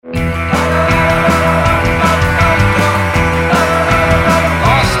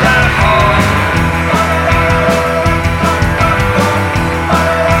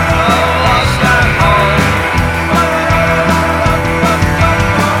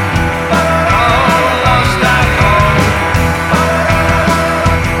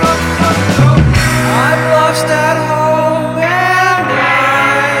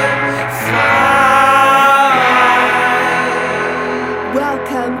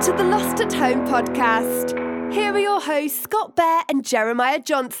to the Lost at Home podcast. Here are your hosts, Scott Bear and Jeremiah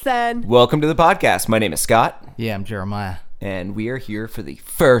Johnson. Welcome to the podcast. My name is Scott. Yeah, I'm Jeremiah. And we are here for the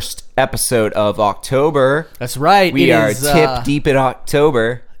first episode of October. That's right. We are tip deep in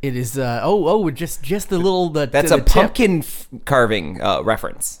October. It is, just the little... That's a pumpkin carving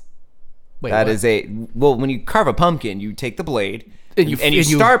reference. Wait, that what? is when you carve a pumpkin, you take the blade and you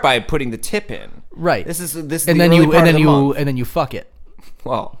start by putting the tip in. Right. This is and the then early you part of the month. and then you fuck it.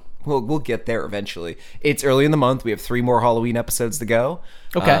 Well, we'll get there eventually. It's early in the month. We have 3 more Halloween episodes to go.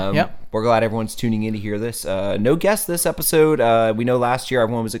 Okay, yep. We're glad everyone's tuning in to hear this. No guests this episode. We know last year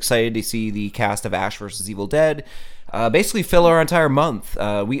everyone was excited to see the cast of Ash vs. Evil Dead basically fill our entire month.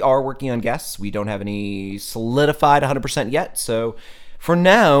 We are working on guests. We don't have any solidified 100% yet, so... For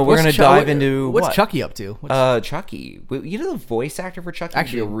now, we're going to dive into what's Chucky up to? Chucky. You know the voice actor for Chucky?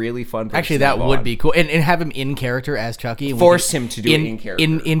 Actually, would be a really fun person. Actually, that would be cool. And have him in character as Chucky. And force him to do it in character.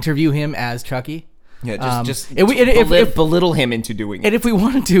 Interview him as Chucky. Yeah, just belittle him into doing it. And if we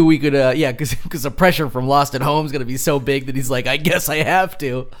wanted to, we could, because the pressure from Lost at Home is going to be so big that he's like, I guess I have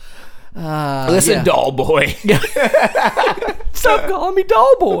to. Listen, doll boy. Stop calling me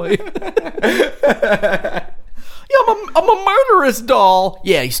doll boy. Yeah, I'm a murderous doll.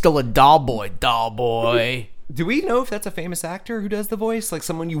 Yeah, he's still a doll boy. Do we know if that's a famous actor who does the voice? Like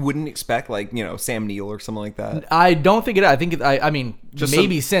someone you wouldn't expect, like, Sam Neill or something like that? I don't think it. I think it's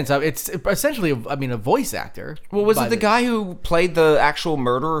essentially, a voice actor. Well, was it the guy who played the actual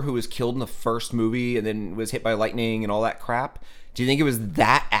murderer who was killed in the first movie and then was hit by lightning and all that crap? Do you think it was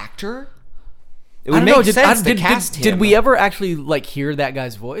that actor? It would make sense to cast him. Did we ever actually hear that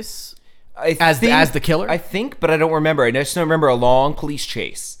guy's voice? As the killer? I think, but I don't remember. I just don't remember a long police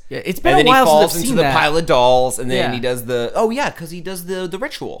chase. Yeah, it's been a while since I've seen that. And then he falls into the pile of dolls, and then he does because he does the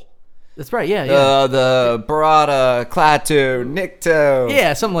ritual. That's right, yeah. The Barada, Klaatu, Nikto.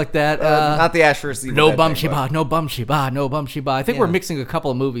 Yeah, something like that. Not the Ash vs. Evil Dead. No bum shiba. I think we're mixing a couple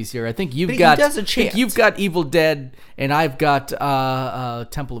of movies here. I think he does a chant. You've got Evil Dead, and I've got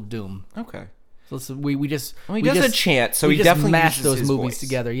Temple of Doom. Okay. So we just he does a chant, so he definitely mashed those movies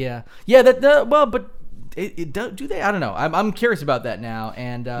together. Yeah. But do they? I don't know. I'm curious about that now.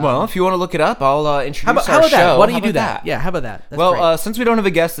 And well, if you want to look it up, I'll introduce our show. That? Why don't you do that? Yeah, how about that? That's since we don't have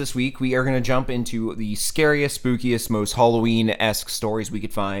a guest this week, we are going to jump into the scariest, spookiest, most Halloween-esque stories we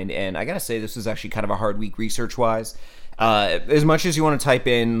could find. And I gotta say, this was actually kind of a hard week research-wise. As much as you want to type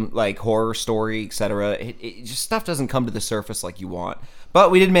in like horror story, etc., it just stuff doesn't come to the surface like you want. But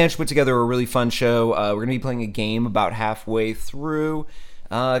we did manage to put together a really fun show. We're going to be playing a game about halfway through.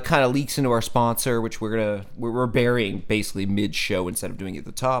 Kind of leaks into our sponsor, which we're burying basically mid-show instead of doing it at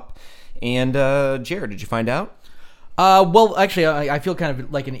the top. And Jared, did you find out? Well, actually, I feel kind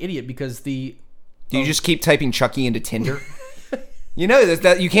of like an idiot because Do you just keep typing Chucky into Tinder? You know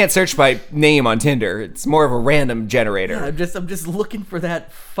that you can't search by name on Tinder. It's more of a random generator. Yeah, I'm just looking for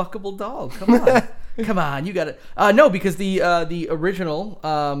that fuckable dog. Come on. Come on, you got it. No, because the original.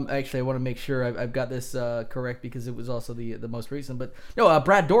 Actually, I want to make sure I've got this correct because it was also the most recent. But no,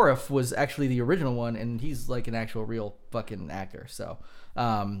 Brad Dourif was actually the original one, and he's like an actual real fucking actor. So,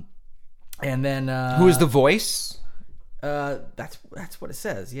 and then who is the voice? That's what it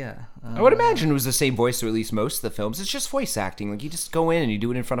says. Yeah, I would imagine it was the same voice to at least most of the films. It's just voice acting. Like you just go in and you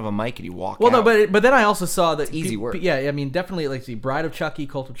do it in front of a mic and you walk. Well, out. No, but then I also saw that it's easy work. Yeah, I mean, definitely like the Bride of Chucky,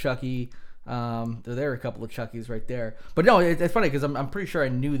 Cult of Chucky. There are a couple of Chuckies right there. But no, it's funny because I'm pretty sure I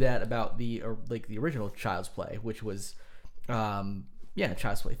knew that about the original Child's Play, which was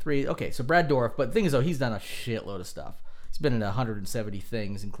Child's Play 3. Okay, so Brad Dourif. But the thing is though, he's done a shitload of stuff. He's been in 170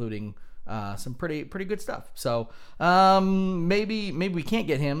 things, including. Some pretty good stuff. So maybe we can't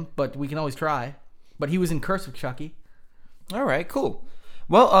get him, but we can always try. But he was in Curse of Chucky. All right, cool.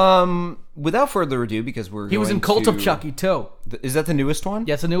 Well, without further ado, because he was in Cult of Chucky too. Is that the newest one?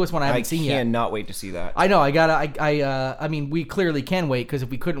 Yeah, it's the newest one. I haven't seen yet. I cannot wait to see that. I know. I mean, we clearly can wait because if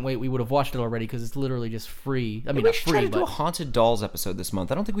we couldn't wait, we would have watched it already because it's literally just free. I mean, we should try to do a Haunted Dolls episode this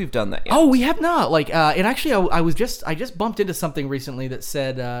month. I don't think we've done that yet. Oh, we have not. And actually, I just bumped into something recently that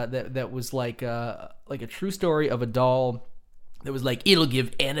said that was like a true story of a doll that was like it'll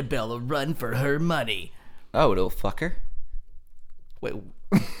give Annabelle a run for her money. Oh, it'll fuck her.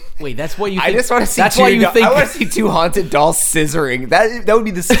 Wait, that's what you think? I just want to see. I want to see 2 haunted dolls scissoring. That would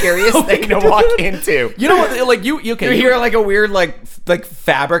be the scariest thing to walk into. You know what? Like you hear like a weird like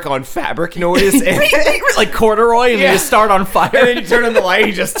fabric on fabric noise, and like corduroy, and they just start on fire. And then you turn on the light,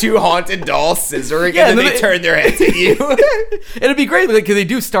 and just 2 haunted dolls scissoring, and then they turn their heads at you. It'd be great because they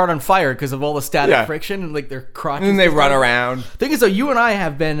do start on fire because of all the static friction and like their crotches. And they run around. Thing is, though, you and I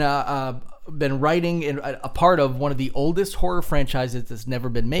have been been writing in a part of one of the oldest horror franchises that's never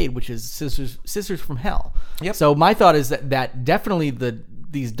been made, which is Sisters from Hell. Yep. So my thought is that definitely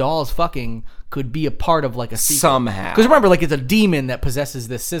these dolls fucking could be a part of like a sequel. Somehow. Because remember, like, it's a demon that possesses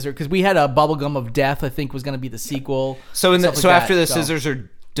this scissor. Because we had a Bubblegum of Death, I think, was going to be the sequel. So after the scissors are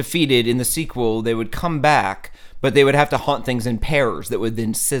defeated in the sequel, they would come back, but they would have to hunt things in pairs that would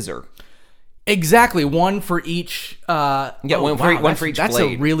then scissor. Exactly, one for each. One for each That's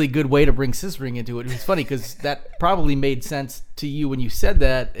blade. a really good way to bring scissoring into it. It's funny because that probably made sense to you when you said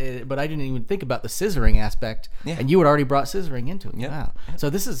that, but I didn't even think about the scissoring aspect. Yeah. And you had already brought scissoring into it. Yep. Wow. So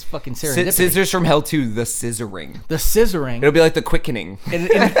this is fucking serendipity. Scissors from Hell 2, the scissoring. The scissoring. It'll be like the quickening.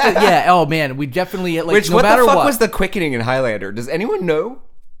 Yeah. Oh man, we definitely like. Which no what matter the fuck what was the quickening in Highlander? Does anyone know?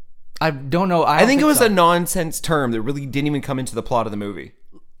 I don't know. I think it was so. a nonsense term that really didn't even come into the plot of the movie.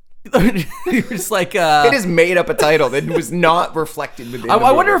 You're just like They just made up a title that was not reflected within.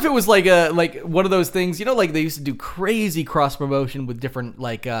 I wonder if it was like one of those things, you know, like they used to do crazy cross promotion with different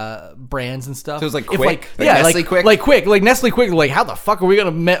like brands and stuff. So it was like If, Quick, Nestle Quick, like Nestle Quick. Like, how the fuck are we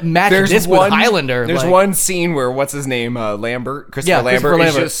gonna match this with Highlander? There's like, one scene where what's his name, Christopher Lambert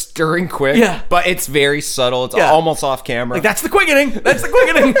is just stirring Quick. Yeah. But it's very subtle. It's almost off camera. like that's the quickening. That's the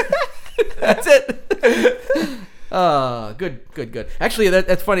quickening. That's it. Good. Actually,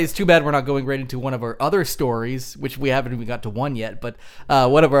 that's funny. It's too bad we're not going right into one of our other stories, which we haven't even got to one yet. But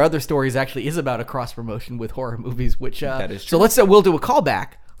one of our other stories actually is about a cross promotion with horror movies. Which that is true. So we'll do a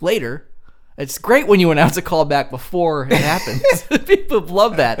callback later. It's great when you announce a callback before it happens. People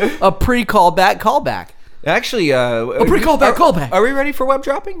love that. A callback. Actually, a callback. Are we ready for web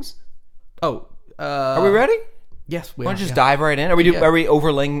droppings? Oh, are we ready? Yes, we Why are. don't you just dive right in? Are we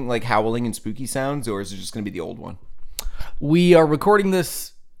overlaying like howling and spooky sounds, or is it just going to be the old one? We are recording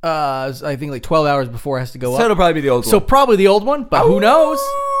this, I think, like 12 hours before it has to go up. So it'll probably be the old one. So probably the old one, but who knows?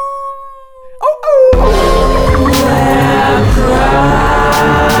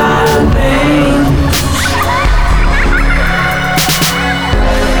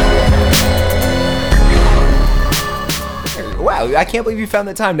 Wow, I can't believe you found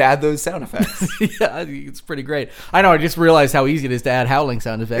the time to add those sound effects. Yeah, it's pretty great. I know, I just realized how easy it is to add howling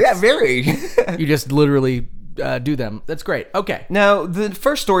sound effects. Yeah, very. You just literally do them. That's great. Okay. Now, the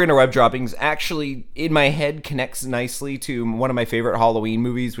first story in our web droppings actually, in my head, connects nicely to one of my favorite Halloween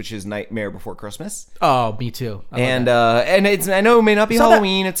movies, which is Nightmare Before Christmas. Oh, me too. And it's, I know it may not be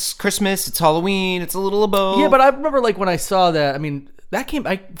Halloween. It's Christmas. It's Halloween. It's a little of both. Yeah, but I remember like when I saw that, I mean,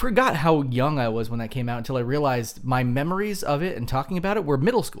 I forgot how young I was when that came out until I realized my memories of it and talking about it were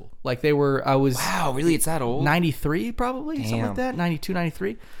middle school. Like Wow, really? It's that old? 93 probably? Damn. Something like that? 92,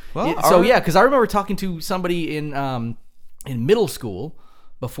 93? Well, yeah, because I remember talking to somebody in middle school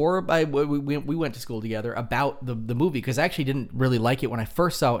before we went to school together about the movie, because I actually didn't really like it when I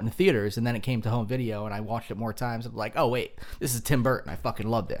first saw it in the theaters, and then it came to home video and I watched it more times. I'm like, oh wait, this is Tim Burton. I fucking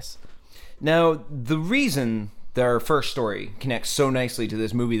love this. Now, the reason that our first story connects so nicely to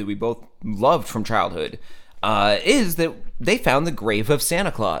this movie that we both loved from childhood is that they found the grave of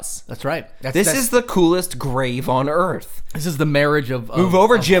Santa Claus. That's right. This is the coolest grave on Earth. This is the marriage of Move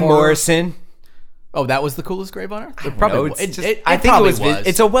over, Jim horror. Morrison. Oh, that was the coolest grave on Earth? I think it was.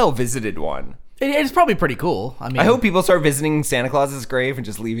 It's a well-visited one. It's probably pretty cool. I mean, I hope people start visiting Santa Claus's grave and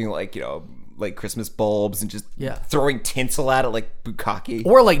just leaving like Christmas bulbs and just throwing tinsel at it like bukkake.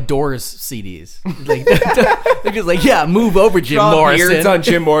 Or like Doors CDs. Like, they're just like, yeah, move over, Jim Morrison. Beards on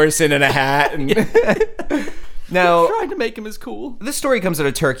Jim Morrison and a hat. And now, trying to make him as cool. This story comes out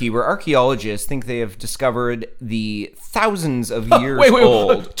of Turkey, where archaeologists think they have discovered the thousands of years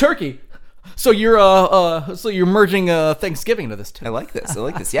old. Turkey. So you're merging Thanksgiving to this too. I like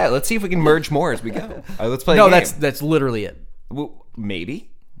this. Yeah, let's see if we can merge more as we go. Let's play. No, that's literally it. Well, maybe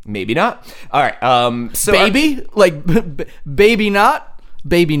not. All right. So baby, baby not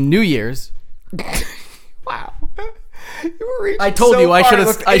baby New Year's. Wow. You were reaching I told you I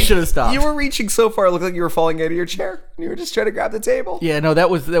should have stopped. You were reaching so far, it looked like you were falling out of your chair. You were just trying to grab the table. Yeah, no, that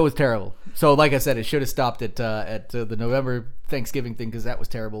was terrible. So, like I said, it should have stopped at the November Thanksgiving thing, because that was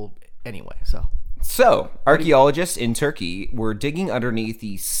terrible anyway. So archaeologists in Turkey were digging underneath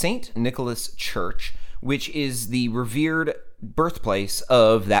the St. Nicholas Church, which is the revered birthplace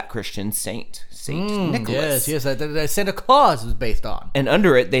of that Christian saint, St. Nicholas. Yes, that Santa Claus was based on. And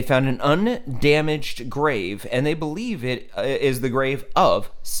under it, they found an undamaged grave, and they believe it is the grave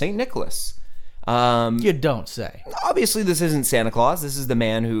of St. Nicholas. You don't say. Obviously, this isn't Santa Claus. This is the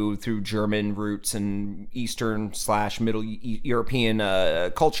man who, through German roots and Eastern/Middle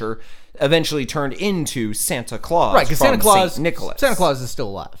European culture, eventually turned into Santa Claus. Right, because St. Nicholas. Santa Claus is still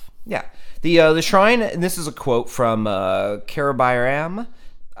alive. Yeah. The shrine, and this is a quote from Karabayram,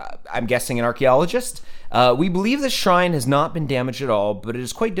 I'm guessing an archaeologist. We believe the shrine has not been damaged at all, but it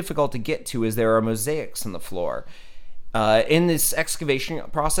is quite difficult to get to as there are mosaics on the floor. In this excavation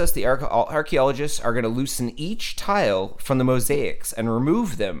process, the archaeologists are going to loosen each tile from the mosaics and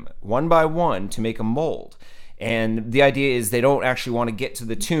remove them one by one to make a mold. And the idea is they don't actually want to get to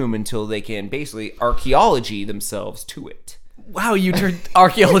the tomb until they can basically archaeology themselves to it. Wow, you turned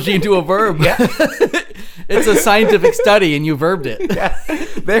archaeology into a verb. Yeah. It's a scientific study, and you verbed it. Yeah.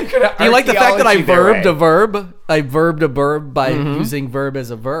 They're gonna Do you like the fact that I archaeology their verbed way. a verb? I verbed a verb by using verb as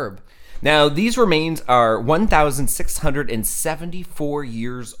a verb. Now, these remains are 1,674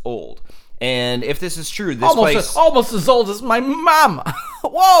 years old. And if this is true, this place... Almost as old as my mom.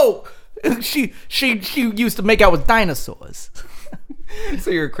 Whoa! She used to make out with dinosaurs. So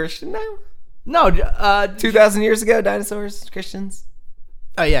you're a Christian now? No, 2,000 years ago, dinosaurs, Christians?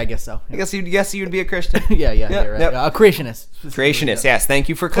 oh yeah, I guess so. I guess you'd be a Christian. Yeah, you're right. Yep. A creationist. Creationists, yes. Thank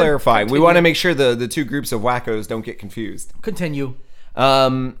you for clarifying. We want to make sure the two groups of wackos don't get confused. Continue.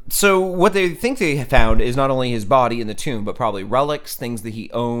 So what they think they found is not only his body in the tomb, but probably relics, things that he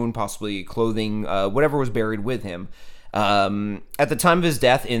owned, possibly clothing, whatever was buried with him. At the time of his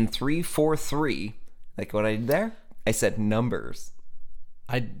death in 343, like what I did there, I said numbers.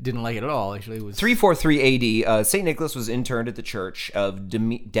 I didn't like it at all. Actually, it was 343 AD. Saint Nicholas was interned at the church of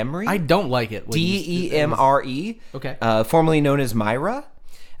Demre. I don't like it. Demre. Okay. Formerly known as Myra.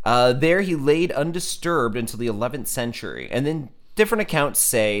 There he laid undisturbed until the 11th century, and then different accounts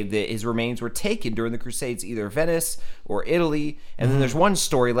say that his remains were taken during the Crusades, either Venice or Italy. And then there's one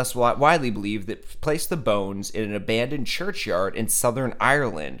story, less widely believed, that placed the bones in an abandoned churchyard in southern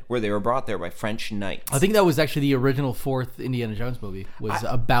Ireland, where they were brought there by French knights. I think that was actually the original fourth Indiana Jones movie. Was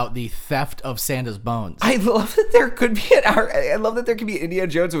about the theft of Santa's bones. I love that there could be an Indiana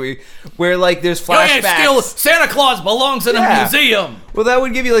Jones movie where like there's flashbacks. Santa Claus belongs in a museum. Well, that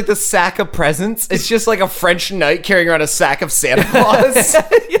would give you like the sack of presents. It's just like a French knight carrying around a sack of Santa Claus.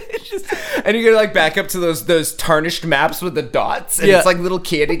 And you go like back up to those tarnished maps with the dots, and it's like little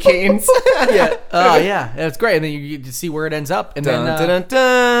candy canes. Yeah, it's great. And then you get to see where it ends up, and Dun, then dun,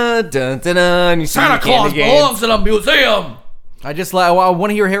 dun, dun, dun, dun, you see Santa the Claus candy canes. belongs in a museum. I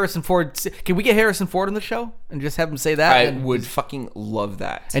want to hear Harrison Ford. Can we get Harrison Ford on the show and just have him say that? I and would fucking love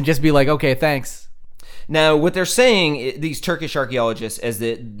that. and just be like, okay, thanks. Now, what they're saying, these Turkish archaeologists, is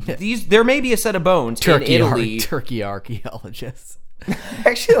that there may be a set of bones in Italy. Turkey archaeologists.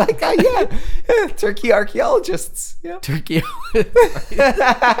 Actually, like that, yeah. Turkey archaeologists. Yeah. Turkey.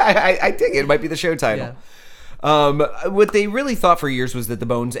 I think it might be the show title. Yeah. What they really thought for years was that the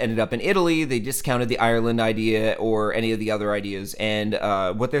bones ended up in Italy. They discounted the Ireland idea or any of the other ideas. And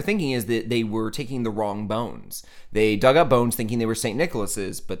what they're thinking is that they were taking the wrong bones. They dug up bones thinking they were St.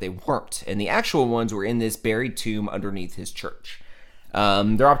 Nicholas's, but they weren't. And the actual ones were in this buried tomb underneath his church.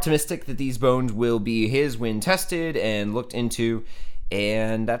 They're optimistic that these bones will be his when tested and looked into.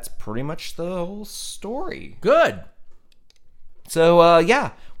 And that's pretty much the whole story. Good. So,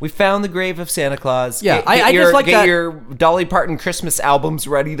 we found the grave of Santa Claus. Yeah, Get your Dolly Parton Christmas albums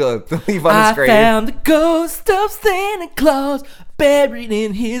ready to leave on his grave. I found the ghost of Santa Claus buried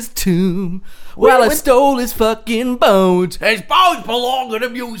in his tomb. Well, I stole his fucking bones. His bones belong in a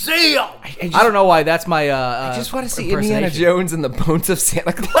museum. I don't know why. That's my. I just want to see Indiana Jones and the bones of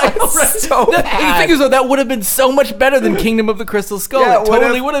Santa Claus. So the bad. thing is, though, that would have been so much better than Kingdom of the Crystal Skull. Yeah, it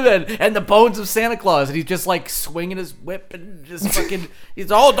totally would have been. And the bones of Santa Claus, and he's just like swinging his whip and just fucking. He's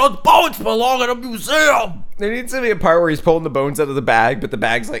all those bones belong in a museum. There needs to be a part where he's pulling the bones out of the bag, but the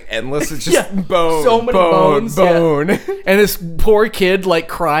bag's like endless. It's just bone, so many bones, bone. Yeah. And this poor kid like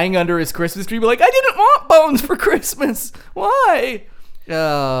crying under his Christmas tree, be like, I didn't want bones for Christmas. Why?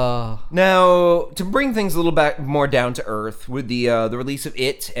 Now, to bring things a little back more down to earth, with the release of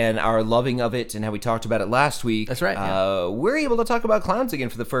It and our loving of it and how we talked about it last week. That's right. We're able to talk about clowns again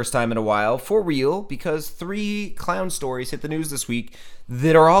for the first time in a while, for real, because 3 clown stories hit the news this week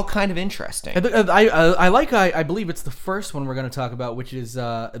that are all kind of interesting. I believe it's the first one we're going to talk about, which is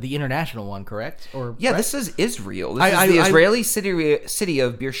the international one, correct? This is Israel. This is the Israeli city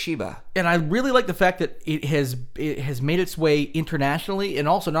of Beersheba. And I really like the fact that it has made its way internationally, and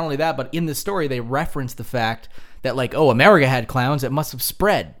also not only that, but in the story they reference the fact that America had clowns, it must have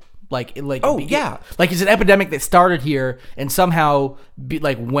spread. Like it's an epidemic that started here and somehow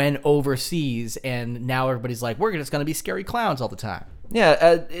went overseas, and now everybody's like, we're just going to be scary clowns all the time. Yeah,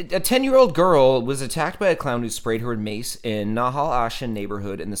 a 10-year-old girl was attacked by a clown who sprayed her with mace in Nahal Ashan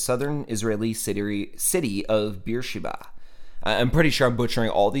neighborhood in the southern Israeli city of Beersheba. I'm pretty sure I'm butchering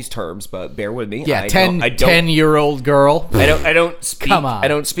all these terms, but bear with me. Yeah, 10-year-old girl. I don't speak. Come on. I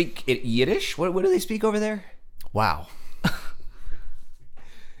don't speak Yiddish. What do they speak over there? Wow.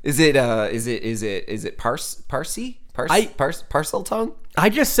 Is it Parsi? Parcel tongue? I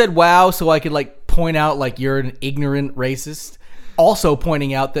just said wow so I could like point out like you're an ignorant racist. Also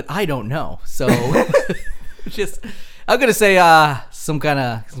pointing out that I don't know. So just I'm gonna say some kind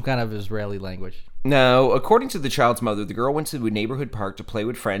of Israeli language. Now, according to the child's mother, the girl went to a neighborhood park to play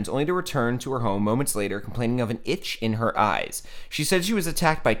with friends, only to return to her home moments later, complaining of an itch in her eyes. She said she was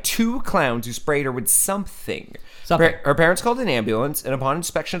attacked by 2 clowns who sprayed her with something. Her parents called an ambulance, and upon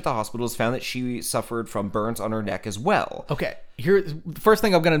inspection at the hospital, it was found that she suffered from burns on her neck as well. Okay, here, first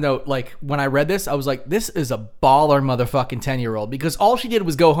thing I'm gonna note, like when I read this, I was like, this is a baller motherfucking 10-year-old, because all she did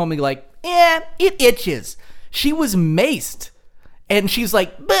was go home and be like, it itches. She was maced. And she's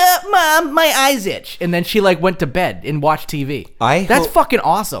like, Mom, my eyes itch. And then she like went to bed and watched TV. That's fucking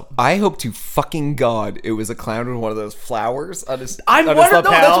awesome. I hope to fucking God it was a clown with one of those flowers on his I on want to know.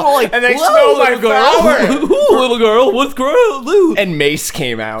 That's what like. And they smell my flower. Little girl, what's girl? And Mace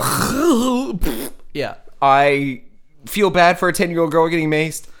came out. Yeah. I feel bad for a 10-year-old girl getting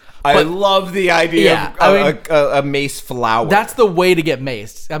maced. I love the idea of a mace flower. That's the way to get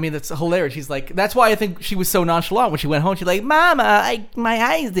maced. I mean, that's hilarious. She's like, that's why I think she was so nonchalant when she went home. She's like, Mama, my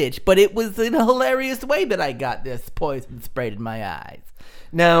eyes itch, but it was in a hilarious way that I got this poison sprayed in my eyes.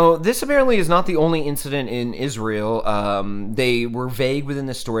 Now, this apparently is not the only incident in Israel. They were vague within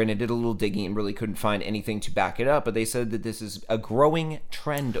the story, and I did a little digging and really couldn't find anything to back it up, but they said that this is a growing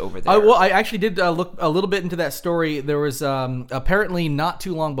trend over there. Well, I actually did look a little bit into that story. There was apparently not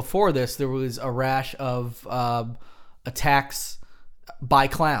too long before this, there was a rash of attacks by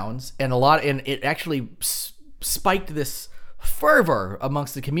clowns, and it actually spiked this fervor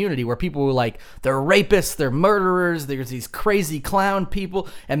amongst the community where people were like, they're rapists, they're murderers, there's these crazy clown people,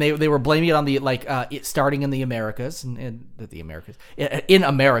 and they were blaming it on the it starting in the Americas and the Americas in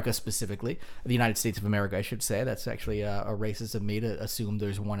America specifically, the United States of America, I should say. That's actually a racist of me to assume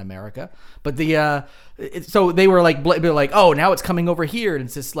there's one America, but so they were like, oh, now it's coming over here and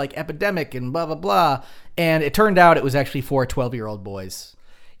it's this like epidemic and blah blah blah, and it turned out it was actually 4 12-year-old boys.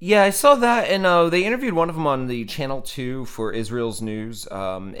 Yeah, I saw that, and they interviewed one of them on the Channel 2 for Israel's news,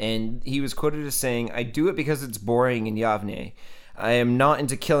 and he was quoted as saying, I do it because it's boring in Yavne. I am not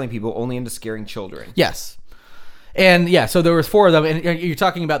into killing people, only into scaring children. Yes. And yeah, so there was 4 of them, and you're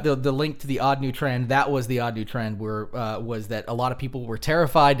talking about the link to the odd new trend. That was the odd new trend, where was that a lot of people were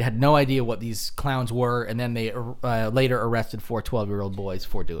terrified, had no idea what these clowns were, and then they later arrested 4 12-year-old boys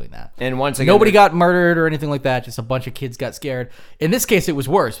for doing that. And once again, nobody got murdered or anything like that. Just a bunch of kids got scared. In this case, it was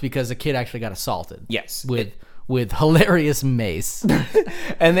worse because a kid actually got assaulted. Yes, with hilarious mace.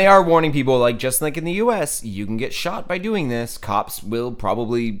 And they are warning people, like, just like in the U.S., you can get shot by doing this. Cops will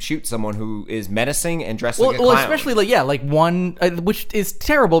probably shoot someone who is menacing and dressed like a clown. Well, especially, like one, which is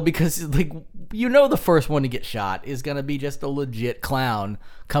terrible because, like, the first one to get shot is going to be just a legit clown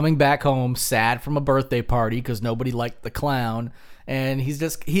coming back home sad from a birthday party because nobody liked the clown. And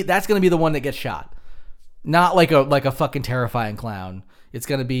that's going to be the one that gets shot. Not like a fucking terrifying clown. It's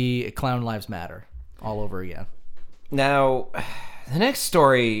going to be Clown Lives Matter all over again. Now, the next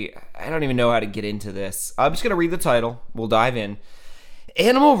story, I don't even know how to get into this. I'm just going to read the title. We'll dive in.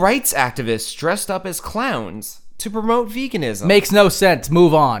 Animal rights activists dressed up as clowns to promote veganism. Makes no sense.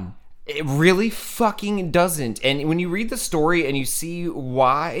 Move on. It really fucking doesn't. And when you read the story and you see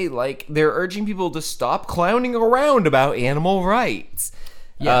why, like, they're urging people to stop clowning around about animal rights.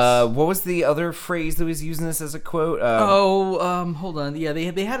 Yes. What was the other phrase that was using this as a quote? Hold on. Yeah,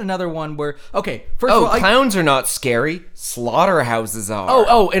 they had another one where, okay, first of all, clowns are not scary. Slaughterhouses are.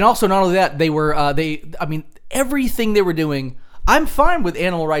 And also not only that, they were, everything they were doing, I'm fine with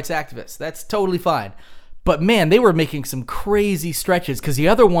animal rights activists. That's totally fine. But man, they were making some crazy stretches because the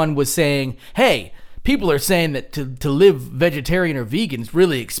other one was saying, hey, people are saying that to live vegetarian or vegan is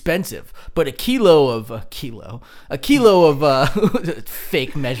really expensive, but a kilo of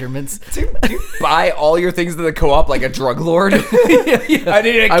fake measurements. Do you buy all your things to the co-op like a drug lord? Yeah. I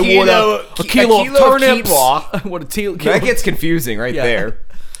need a kilo of turnips. I want a kilo. That gets confusing there.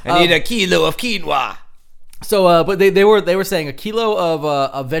 I need a kilo of quinoa. So, but they were saying a kilo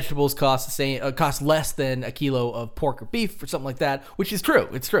of vegetables costs less than a kilo of pork or beef or something like that, which is true.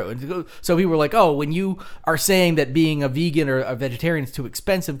 It's true. So we were like, oh, when you are saying that being a vegan or a vegetarian is too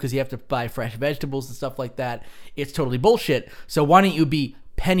expensive because you have to buy fresh vegetables and stuff like that, it's totally bullshit. So why don't you be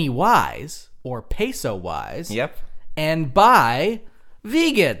penny wise or peso wise? Yep. And buy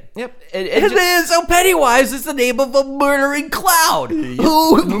vegan. Yep. So Pennywise is the name of a murdering clown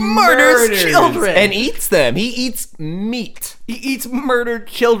who murders children and eats them. He eats meat. He eats murdered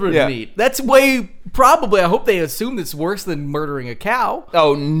children Yeah. meat. That's way Probably. I hope they assume it's worse than murdering a cow.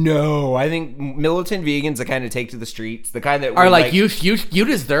 Oh no! I think militant vegans that kind of take to the streets, the kind that Are like you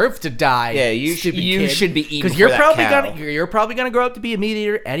deserve to die. Yeah, you should be eaten because you're probably gonna grow up to be a meat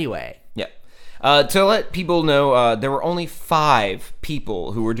eater anyway. Yeah. To let people know, there were only 5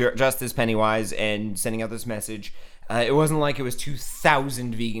 people who were dressed as Pennywise and sending out this message. It wasn't like it was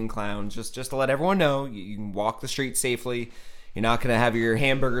 2,000 vegan clowns. Just to let everyone know, you can walk the streets safely. You're not going to have your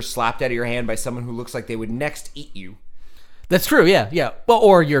hamburger slapped out of your hand by someone who looks like they would next eat you. That's true, yeah. Well,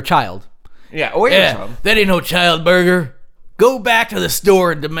 or your child. Yeah, or your child. That ain't no child burger. Go back to the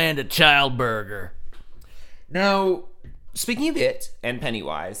store and demand a child burger. Now, speaking of it, and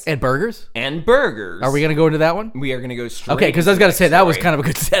Pennywise. And burgers? And burgers. Are we going to go into that one? We are going to go straight. Okay, because I was going to say, that was kind of a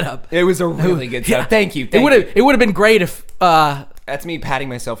good setup. It was a really good setup. Thank you. It would have been great if... That's me patting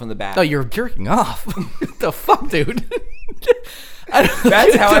myself on the back. Oh, you're jerking off. What the fuck, dude?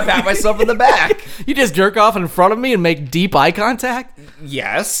 That's how I pat myself on the back. You just jerk off in front of me and make deep eye contact?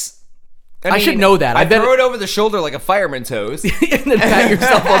 Yes. I should know that. I throw it over the shoulder like a fireman's hose. And then pat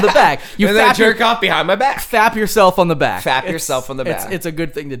yourself on the back. And then jerk off behind my back. Fap yourself on the back. Fap yourself on the back. It's a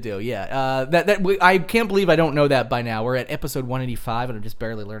good thing to do, yeah. I can't believe I don't know that by now. We're at episode 185, and I'm just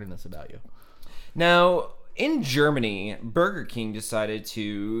barely learning this about you. Now... in Germany, Burger King decided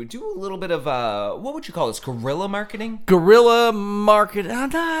to do a little bit of, what would you call this, guerrilla marketing? Guerrilla market?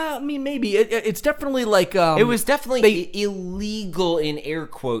 I mean, maybe. It's definitely like... it was definitely illegal in air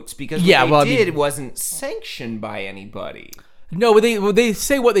quotes because it wasn't sanctioned by anybody. No, they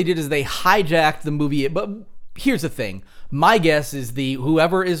say what they did is they hijacked the movie. But here's the thing. My guess is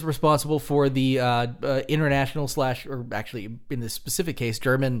whoever is responsible for the international / or actually in this specific case,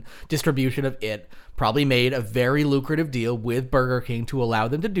 German distribution of it probably made a very lucrative deal with Burger King to allow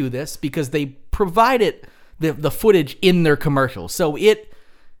them to do this because they provided the footage in their commercial. So it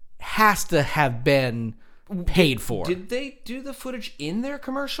has to have been paid for. Did they do the footage in their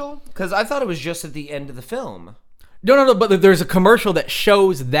commercial? Because I thought it was just at the end of the film. No, but there's a commercial that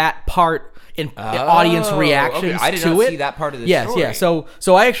shows that part in audience reactions to it. I did not see that part of the story. Yes.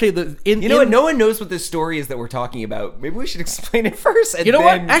 So I actually... what? No one knows what this story is that we're talking about. Maybe we should explain it first. And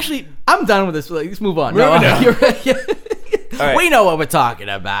what? Actually, I'm done with this. Let's move on. You're right. Right. We know what we're talking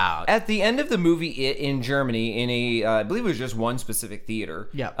about. At the end of the movie in Germany, in a, I believe it was just one specific theater.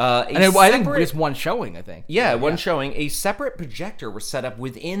 Yeah. I think just one showing, I think. Yeah, one showing. A separate projector was set up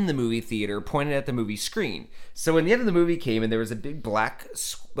within the movie theater, pointed at the movie screen. So when the end of the movie came and there was a big black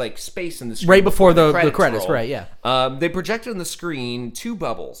space in the screen. Right before the credits, right, yeah. They projected on the screen 2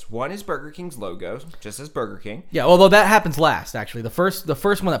 bubbles. One is Burger King's logo, just as Burger King. Yeah, although that happens last, actually. The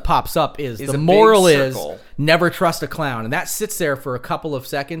first one that pops up is the moral is never trust a clown. And that sits there for a couple of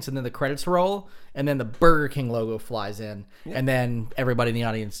seconds, and then the credits roll, and then the Burger King logo flies in, and then everybody in the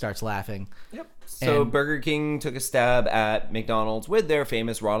audience starts laughing. Yep. So Burger King took a stab at McDonald's with their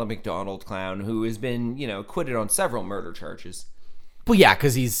famous Ronald McDonald clown, who has been, acquitted on several murder charges. Well, yeah,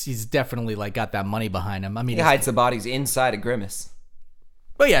 because he's definitely got that money behind him. I mean, he hides the bodies inside of Grimace.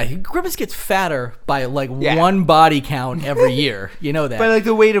 But yeah, Grimace gets fatter by one body count every year. You know that by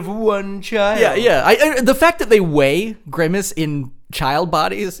the weight of one child. Yeah. The fact that they weigh Grimace in child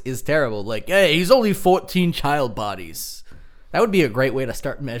bodies is terrible. Hey, he's only 14 child bodies. That would be a great way to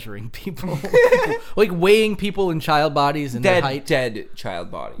start measuring people. Weighing people in child bodies and their height. Dead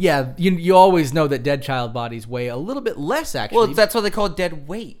child bodies. Yeah, you always know that dead child bodies weigh a little bit less, actually. Well, that's what they call dead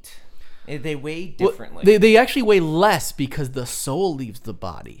weight. They weigh differently. They actually weigh less because the soul leaves the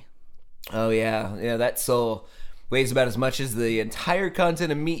body. Oh, yeah. Yeah, that soul weighs about as much as the entire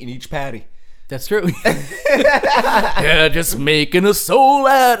content of meat in each patty. That's true. Yeah, just making a soul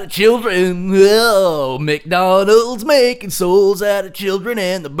out of children. Oh, McDonald's making souls out of children,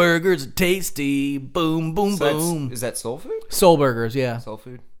 and the burgers are tasty. Boom, boom, boom. Is that soul food? Soul burgers, yeah. Soul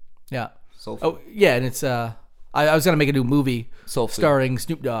food? Yeah. Soul food. Oh, yeah, and it's I was gonna make a new movie starring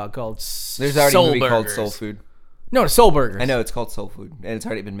Snoop Dogg called There's already a movie called Soul Food. No, Soul Burgers. I know, it's called Soul Food, and it's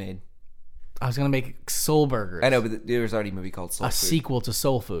already been made. I was going to make Soul Burgers. I know, but there's already a movie called Soul Food. A sequel to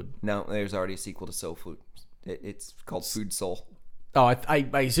Soul Food. No, there's already a sequel to Soul Food. It's called Food Soul. Oh, I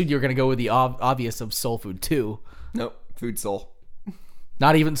assumed you were going to go with the obvious of Soul Food 2. Nope, Food Soul.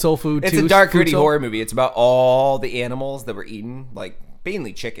 Not even Soul Food 2? It's a dark, gritty horror movie. It's about all the animals that were eaten,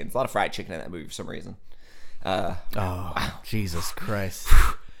 mainly chickens. A lot of fried chicken in that movie for some reason. Jesus Christ.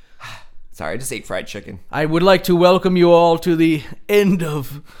 Sorry, I just ate fried chicken. I would like to welcome you all to the end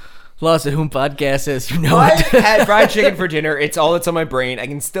of Lost at Home podcast, as you know. I had fried chicken for dinner. It's all that's on my brain. I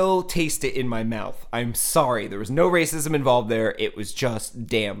can still taste it in my mouth. I'm sorry. There was no racism involved there. It was just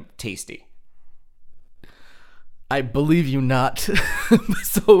damn tasty. I believe you not.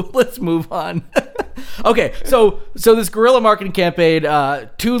 So let's move on. Okay, so this guerrilla marketing campaign,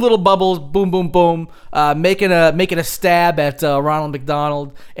 two little bubbles, boom, boom, boom, making a stab at Ronald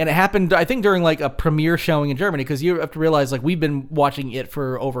McDonald, and it happened, I think, during like a premiere showing in Germany, because you have to realize like we've been watching it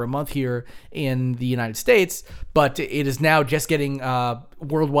for over a month here in the United States, but it is now just getting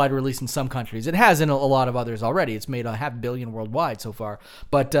worldwide release in some countries. It has in a lot of others already. It's made 500 million worldwide so far,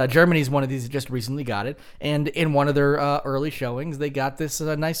 but Germany's one of these that just recently got it, and in one of their early showings, they got this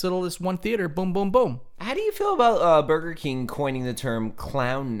nice little this one theater, boom, boom, boom. How do you feel about Burger King coining the term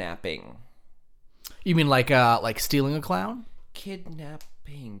clown napping? You mean like stealing a clown?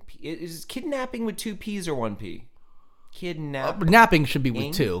 Kidnapping. Is kidnapping with 2 P's or 1 P? Kidnapping. Napping should be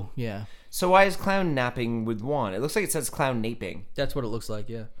with 2, yeah. So why is clown napping with 1? It looks like it says clown naping. That's what it looks like,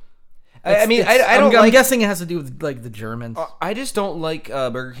 yeah. I mean, I don't like... I'm guessing it has to do with, like, the Germans. I just don't like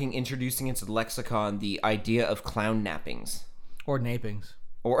Burger King introducing into the lexicon the idea of clown nappings. Or napings.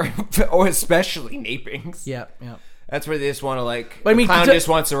 Or especially napings. Yeah. That's where they just want to, like... But I mean, clown just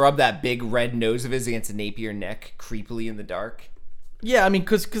wants to rub that big red nose of his against a napier neck creepily in the dark. Yeah, I mean,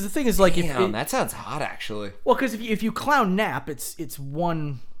 because the thing is, like... Damn, that sounds hot, actually. Well, because if you clown nap, it's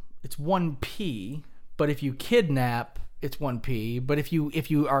 1 P, but if you kidnap... It's 1 P, but if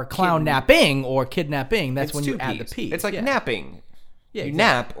you are clown napping or kidnapping, that's when you add the P. It's like napping. Yeah, you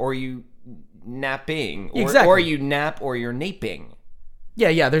nap or you napping, or you nap or you're naping.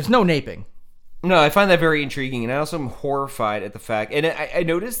 Yeah. There's no naping. No, I find that very intriguing, and I also am horrified at the fact. And I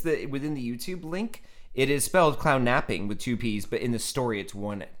noticed that within the YouTube link, it is spelled clown napping with 2 P's, but in the story it's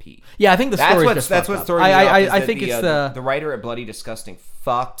 1 P. Yeah, I think the story is just that's fucked what's up. throwing me off. I think it's the writer at Bloody Disgusting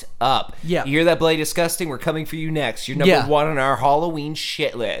fucked up. Yeah, you hear that, Bloody Disgusting? We're coming for you next. You're number 1 on our Halloween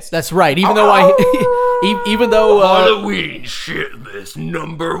shit list. That's right. Even though Halloween shit list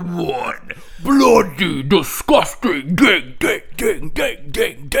number 1, Bloody Disgusting. Ding ding ding ding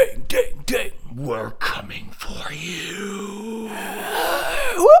ding ding ding ding. We're coming for you.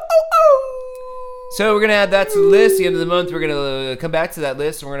 So we're going to add that to the list. The end of the month, we're going to come back to that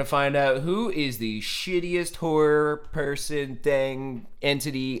list, and we're going to find out who is the shittiest horror person, thing,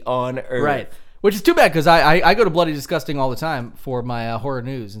 entity on Earth. Right. Which is too bad, because I go to Bloody Disgusting all the time for my horror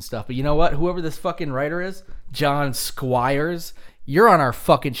news and stuff. But you know what? Whoever this fucking writer is, John Squires, you're on our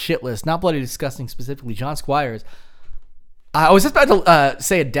fucking shit list. Not Bloody Disgusting specifically, John Squires. I was just about to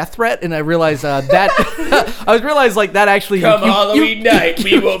say a death threat, and I realized that like that actually. Come Halloween night,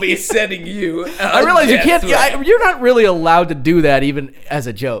 we will be sending you. I realize you can't. You're not really allowed to do that, even as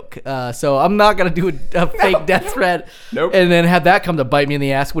a joke. So I'm not gonna do a fake death threat. Nope. And then have that come to bite me in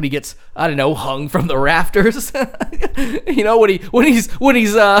the ass when he gets, I don't know, hung from the rafters. You know, when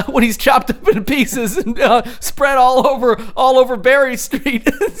he's chopped up into pieces and spread all over Berry Street.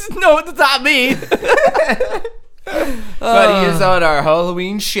 No, it's not me. But he is on our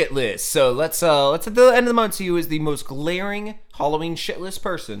Halloween shit list. So let's at the end of the month see who is the most glaring Halloween shit list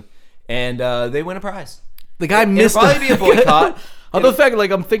person, and they win a prize. The guy missed. It'll probably be a boycott. Although the fact, like,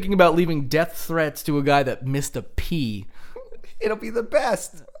 I'm thinking about leaving death threats to a guy that missed a P. It'll be the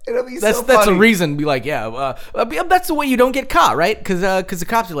best. It'll be so funny. That's a reason to be like, yeah, that's the way you don't get caught, right? Because the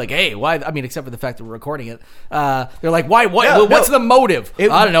cops are like, hey, why? I mean, except for the fact that we're recording it. They're like, why? What's the motive?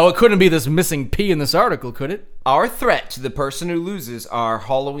 I don't know. It couldn't be this missing P in this article, could it? Our threat to the person who loses our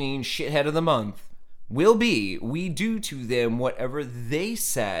Halloween shithead of the month will be we do to them whatever they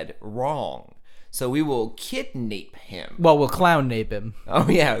said wrong. So we will kidnap him. Well, we'll clown nape him. Oh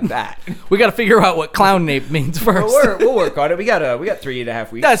yeah, that. We got to figure out what clown nape means first. We'll work on it. We got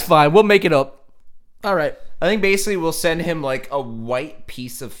 3.5 weeks. That's fine. We'll make it up. All right. I think basically we'll send him like a white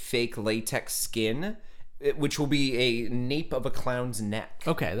piece of fake latex skin, which will be a nape of a clown's neck.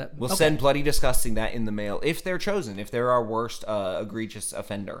 Okay. We'll send Bloody Disgusting that in the mail if they're chosen, if they're our worst egregious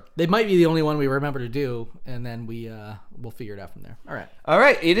offender. They might be the only one we remember to do, and then we'll figure it out from there. All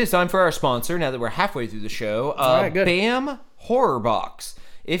right. It is time for our sponsor now that we're halfway through the show. All right, good. BAM Horror Box.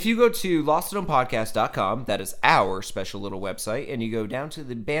 If you go to lostatompodcast.com, that is our special little website, and you go down to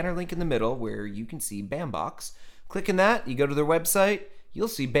the banner link in the middle where you can see BAM Box. Click on that, you go to their website, you'll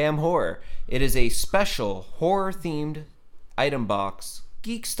see BAM Horror. It is a special horror-themed item box.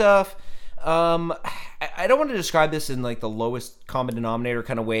 Geek stuff. I don't want to describe this in like the lowest common denominator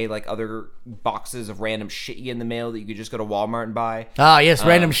kind of way, like other boxes of random shit you in the mail that you could just go to Walmart and buy. Ah, yes,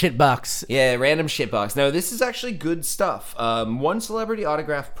 random shit box. Yeah, random shit box. No, this is actually good stuff. 1 celebrity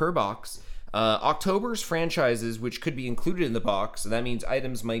autograph per box. October's franchises, which could be included in the box. So that means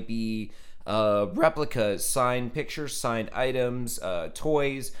items might be replicas, signed pictures, signed items,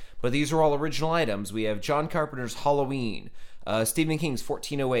 toys. But these are all original items. We have John Carpenter's Halloween, Stephen King's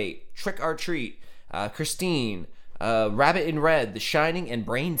 1408, Trick or Treat, Christine, Rabbit in Red, The Shining, and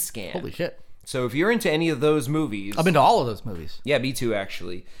Brain Scan. Holy shit. So if you're into any of those movies... I'm into all of those movies. Yeah, me too,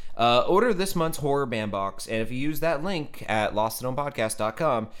 actually. Order this month's Horror Bandbox, and if you use that link at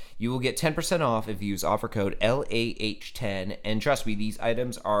lostandknownpodcast.com, you will get 10% off if you use offer code LAH10. And trust me, these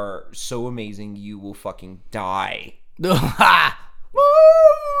items are so amazing, you will fucking die.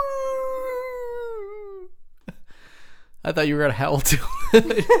 I thought you were gonna howl too.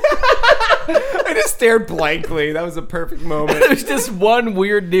 I just stared blankly. That was a perfect moment. There's just one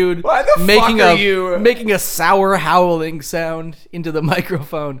weird dude Why the fuck are you making a sour howling sound into the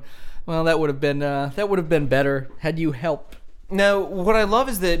microphone. Well, that would have been better had you helped. Now, what I love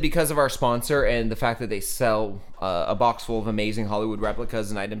is that because of our sponsor and the fact that they sell a box full of amazing Hollywood replicas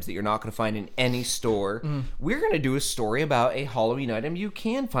and items that you're not going to find in any store, we're going to do a story about a Halloween item you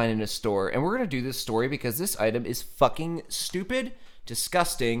can find in a store. And we're going to do this story because this item is fucking stupid,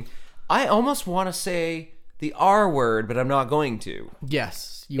 disgusting. I almost want to say the R word, but I'm not going to.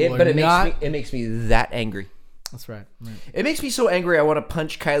 Yes, it makes me that angry. That's right. It makes me so angry I want to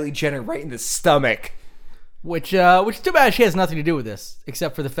punch Kylie Jenner right in the stomach. Which is too bad she has nothing to do with this,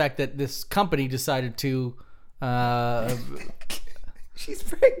 except for the fact that this company decided to. She's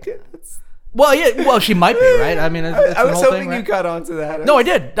pregnant. Well, yeah. Well, she might be, right? I mean, I was hoping you got onto that. No, I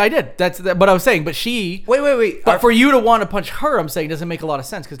did. That's what I was saying. But she. Wait. But for you to want to punch her, I'm saying doesn't make a lot of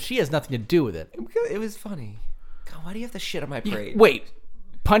sense because she has nothing to do with it. It was funny. God, why do you have to shit on my parade? Wait,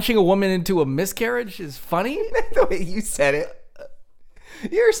 punching a woman into a miscarriage is funny? The way you said it.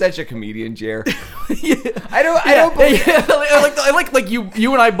 You're such a comedian, Jer. Yeah. I don't believe I like you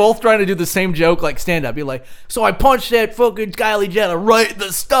and I both trying to do the same joke, like stand up. You're like, so I punched that fucking Kylie Jenner right in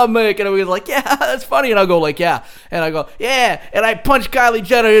the stomach, and I was like, yeah, that's funny. And I'll go like, yeah, and I go, yeah, and I punched Kylie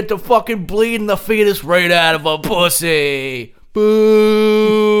Jenner into fucking bleeding the fetus right out of her pussy.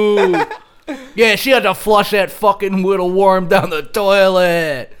 Boo. Yeah, she had to flush that fucking little worm down the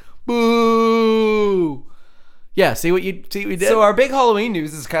toilet. Boo. Yeah, see what you did? So our big Halloween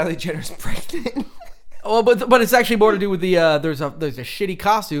news is Kylie Jenner's pregnant. Oh, but it's actually more to do with the there's a shitty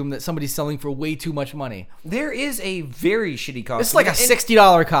costume that somebody's selling for way too much money. There is a very shitty costume. It's like a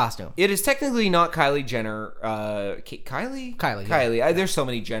 $60 costume. It is technically not Kylie Jenner. Kylie. Yeah. There's so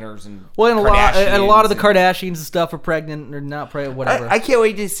many Jenners and a lot of the Kardashians and stuff are pregnant or not pregnant, whatever. I can't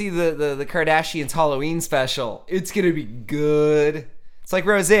wait to see the Kardashians Halloween special. It's gonna be good. It's like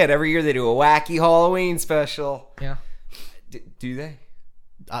Roseanne. Every year they do a wacky Halloween special. Yeah. Do they?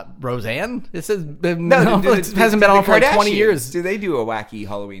 Roseanne? It hasn't been on on for like 20 years. Do they do a wacky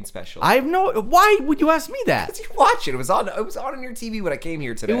Halloween special? I have no. Why would you ask me that? Because you watch it. It was on your TV when I came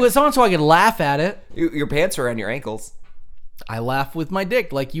here today. It was on so I could laugh at it. Your pants are around your ankles. I laugh with my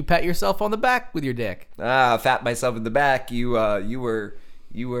dick, like you pat yourself on the back with your dick. Pat myself in the back. You were.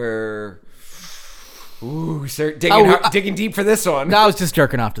 Ooh, start digging deep for this one. No, I was just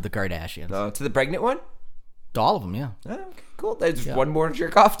jerking off to the Kardashians. To the pregnant one? To all of them, yeah. Oh, okay, cool. There's one more to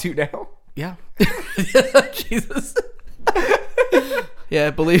jerk off to now. Yeah. Jesus. Yeah,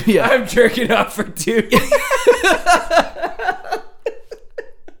 believe me. Yeah. I'm jerking off for 2.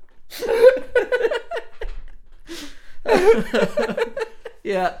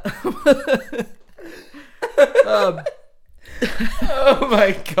 Yeah. Oh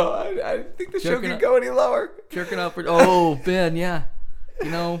my god! I didn't think the show could go any lower. Jerking off for Ben, yeah. You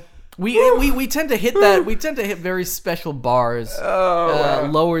know, we tend to hit that. We tend to hit very special bars.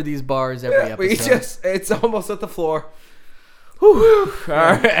 Lower these bars every episode. It's almost at the floor. Whew.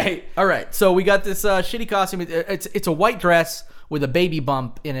 All right. So we got this shitty costume. It's a white dress with a baby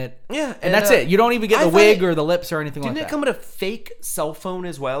bump in it. Yeah, and that's it. You don't even get the wig or the lips or anything like that. Didn't it come with a fake cell phone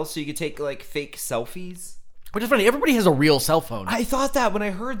as well, so you could take like fake selfies? Which is funny. Everybody has a real cell phone. I thought that when I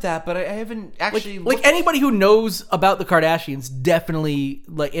heard that, but I haven't actually. Like anybody who knows about the Kardashians definitely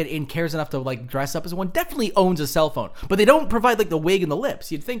and cares enough to dress up as one definitely owns a cell phone. But they don't provide the wig and the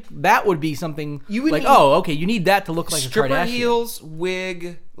lips. You'd think that would be something you would you need that to look like a Kardashian. Stripper heels,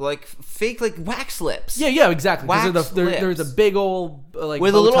 wig, fake wax lips. Yeah, exactly. There's a big old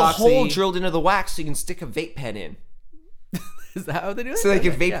with a little hole drilled into the wax so you can stick a vape pen in. Is that how they do it? So they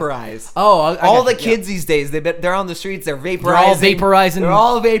can vaporize. Yeah. Oh, all the kids these days, they're on the streets, they're vaporizing. They're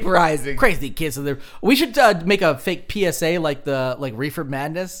all vaporizing. Crazy kids. So we should make a fake PSA like Reefer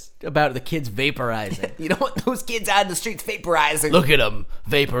Madness about the kids vaporizing. You know what? Those kids out in the streets vaporizing. Look at them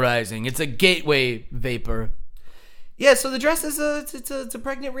vaporizing. It's a gateway vapor. Yeah, so the dress is it's a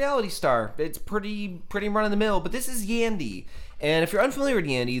pregnant reality star. It's pretty run of the mill, but this is Yandy. And if you're unfamiliar with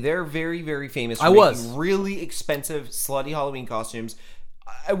Yandy, they're very, very famous for making really expensive, slutty Halloween costumes.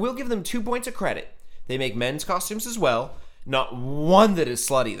 I will give them 2 points of credit. They make men's costumes as well. Not one that is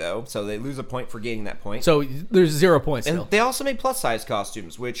slutty, though, so they lose a point for gaining that point. So there's 0 points still. And they also make plus-size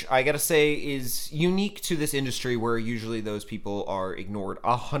costumes, which I gotta say is unique to this industry where usually those people are ignored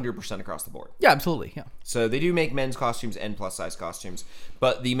 100% across the board. Yeah, absolutely. Yeah. So they do make men's costumes and plus-size costumes,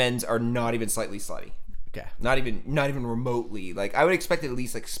 but the men's are not even slightly slutty. Okay. Not even remotely. Like, I would expect at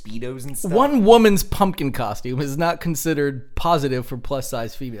least, like, Speedos and stuff. One woman's pumpkin costume is not considered positive for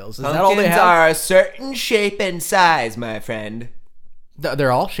plus-size females. Is that all they Pumpkins have? are a certain shape and size, my friend.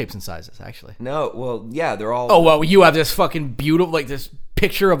 They're all shapes and sizes, actually. No, well, yeah, they're all... Oh, well, you have this fucking beautiful, like, this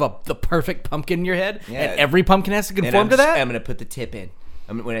picture of the perfect pumpkin in your head, and every pumpkin has to conform to that? I'm going to put the tip in.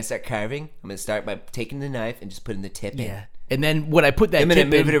 When I start carving, I'm going to start by taking the knife and just putting the tip in. Yeah. And then when I put that I'm going to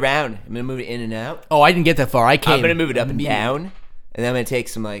tip move it around. I'm going to move it in and out. Oh, I didn't get that far. I came. I'm going to move it up and down. And then I'm going to take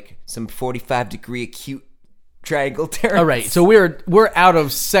some 45-degree acute triangle turns. All right, so we're out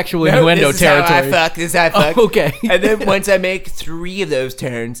of sexual innuendo territory. This is how I fuck. Oh, okay. And then once I make 3 of those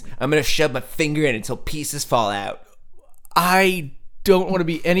turns, I'm going to shove my finger in until pieces fall out. I don't want to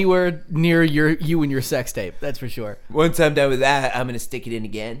be anywhere near you and your sex tape. That's for sure. Once I'm done with that, I'm gonna stick it in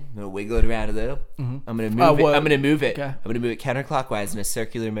again. I'm gonna wiggle it around a little. Mm-hmm. I'm gonna move it. I'm gonna move it. Okay. I'm gonna move it counterclockwise in a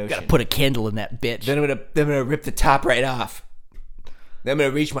circular motion. Gotta put a candle in that bitch. Then I'm gonna rip the top right off. Then I'm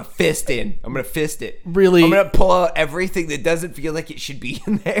gonna reach my fist in. I'm gonna fist it. Really? I'm gonna pull out everything that doesn't feel like it should be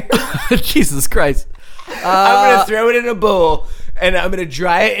in there. Jesus Christ. I'm gonna throw it in a bowl and I'm gonna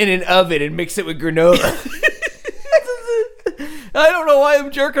dry it in an oven and mix it with granola. I don't know why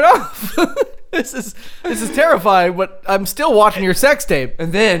I'm jerking off. This is terrifying, but I'm still watching your sex tape.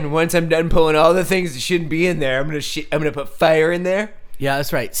 And then once I'm done pulling all the things that shouldn't be in there, I'm gonna put fire in there. Yeah,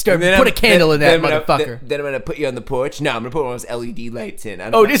 that's right. Put a candle in that motherfucker. Then I'm gonna put you on the porch. No, I'm gonna put one of those LED lights in.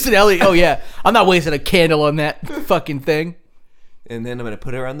 Just an LED. Oh yeah, I'm not wasting a candle on that fucking thing. And then I'm gonna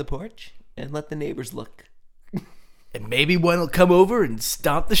put her on the porch and let the neighbors look. And maybe one will come over and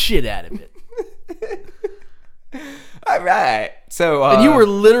stomp the shit out of it. All right. So and you were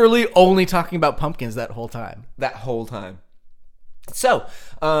literally only talking about pumpkins that whole time. So,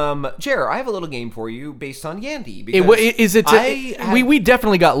 Jer, I have a little game for you based on Yandy. We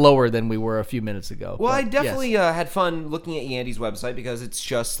definitely got lower than we were a few minutes ago. Well, I definitely had fun looking at Yandy's website because it's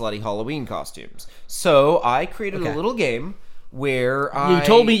just slutty Halloween costumes. So I created a little game where you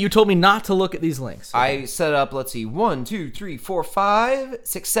told me not to look at these links. I set up, let's see, 1, 2, 3, 4, 5,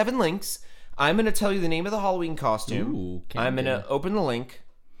 6, 7 links. I'm going to tell you the name of the Halloween costume. Ooh, I'm going to open the link,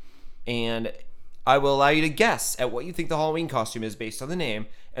 and I will allow you to guess at what you think the Halloween costume is based on the name,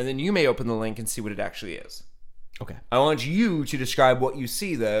 and then you may open the link and see what it actually is. Okay. I want you to describe what you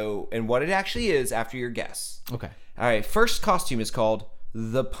see, though, and what it actually is after your guess. Okay. All right, first costume is called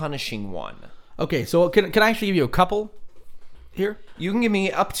The Punishing One. Okay, so can I actually give you a couple here? You can give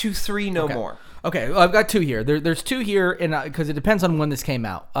me up to 3, no more. Okay, well, I've got 2 here. There's 2 here, and because it depends on when this came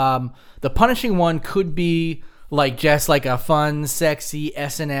out. The Punishing One could be like just like a fun, sexy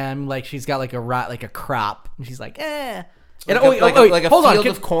S&M. Like she's got like a crop, and she's like, eh. Like a field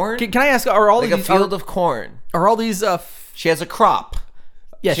of corn. Can I ask? Are all like these a field of corn? Are all these? She has a crop.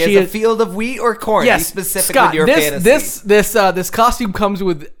 Yeah, she has a field of wheat or corn. Yes, be specific Scott, with your fantasy. This costume comes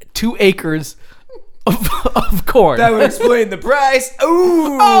with 2 acres of corn. That would explain the price.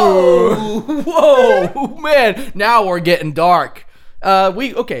 Ooh. Oh, whoa, man! Now we're getting dark. So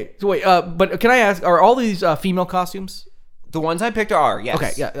wait. But can I ask? Are all these female costumes? The ones I picked are, yes.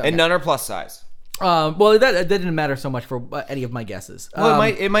 Okay, yeah. Okay. And none are plus size. Well, that didn't matter so much for any of my guesses. Well,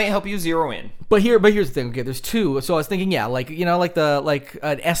 it might help you zero in. But here's the thing. Okay, there's 2. So I was thinking, yeah, like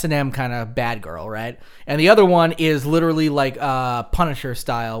an S&M kind of bad girl, right? And the other one is literally like Punisher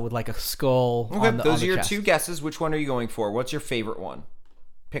style with like a skull. Okay, on the those are your chest. 2 guesses. Which one are you going for? What's your favorite one?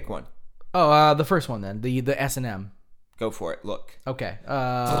 Pick one. Oh, the first one then, the S&M. Go for it. Look. Okay.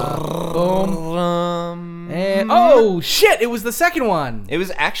 Boom. And oh shit! It was the second one. It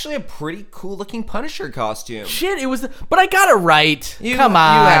was actually a pretty cool looking Punisher costume. Shit! It was, but I got it right. Come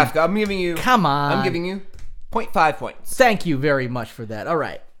on. You have. I'm giving you. Come on. I'm giving you 0.5 points. Thank you very much for that. All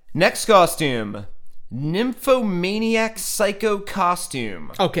right. Next costume, nymphomaniac psycho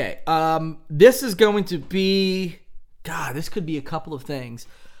costume. Okay. This is going to be. God, this could be a couple of things.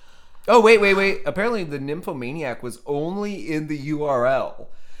 Oh, wait. Apparently the nymphomaniac was only in the URL.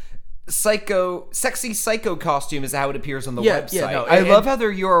 Sexy psycho costume is how it appears on the website. Yeah, no, I love how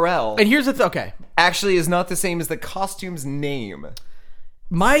their URL and here's the okay actually is not the same as the costume's name.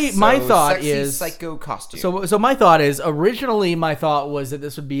 My thought sexy is psycho costume. So my thought is originally my thought was that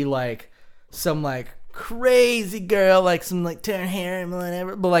this would be like some like crazy girl, like some like turn hair and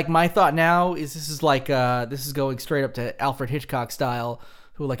whatever. But like my thought now is this is like this is going straight up to Alfred Hitchcock style.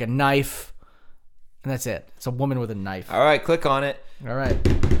 Who like a knife, And that's it. It's a woman with a knife. All right, click on it. All right.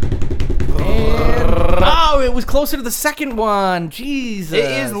 And, it was closer to the second one. Jesus. It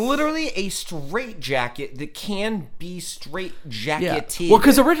is literally a straitjacket that can be straitjacketed. Well,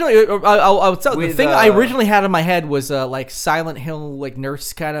 because originally, I'll tell you, the With, thing I originally had in my head was like Silent Hill, like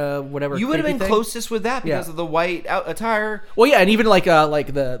nurse kind of whatever. You would have been thing. closest with that because of the white attire. Well, yeah, and even like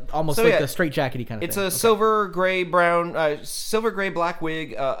the almost So, like yeah, the straitjackety kind of It's thing. a silver gray brown, silver gray black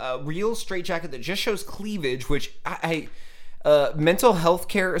wig, a real straitjacket that just shows cleavage, which Mental Health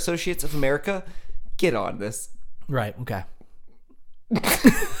Care Associates of America, get on this. Right. Okay.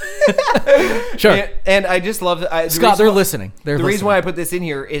 Sure. And I just love that. Scott, they're listening. The reason why I put this in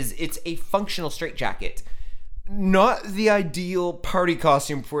here is it's a functional straitjacket, not the ideal party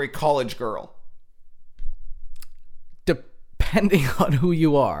costume for a college girl. Depending on who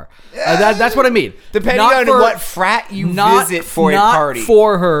you are. That's what I mean. Depending on what frat you visit for a party. Not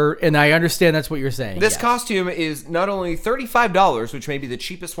for her, and I understand that's what you're saying. This costume is not only $35, which may be the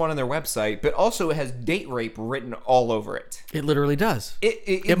cheapest one on their website, but also it has date rape written all over it. It literally does.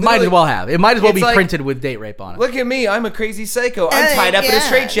 It might as well have. It might as well be like, printed with date rape on it. Look at me. I'm a crazy psycho. I'm tied up in a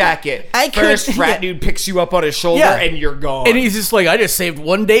straitjacket. First frat dude picks you up on his shoulder and you're gone. And he's just like, I just saved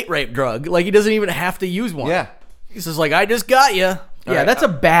one date rape drug. Like, he doesn't even have to use one. Yeah. He's just like, I just got you. Yeah, right. That's a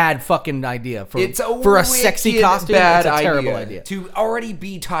bad fucking idea for a sexy costume. Bad it's a terrible idea to already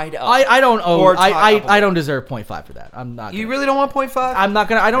be tied up. I don't deserve 0.5 for that. I'm not. You really don't want 0.5? I'm not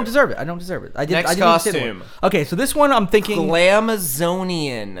gonna. I don't deserve it. I don't deserve it. Next costume. Okay, so this one I'm thinking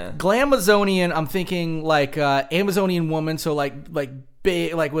Glamazonian. Glamazonian. I'm thinking like Amazonian woman. So like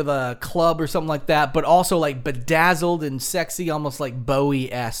big, like with a club or something like that, but also like bedazzled and sexy, almost like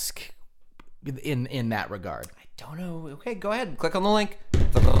Bowie-esque in that regard. Don't know. Okay, go ahead. Click on the link.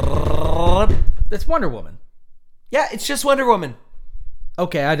 That's Wonder Woman. Yeah, it's just Wonder Woman.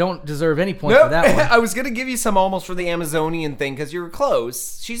 Okay, I don't deserve any points for that one. I was going to give you some almost for the Amazonian thing because you were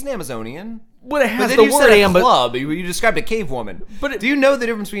close. She's an Amazonian. But it has but then the you word said a club. You described a cave woman. But do you know the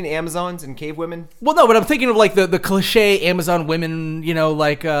difference between Amazons and cave women? Well, no, but I'm thinking of like the cliche Amazon women, you know,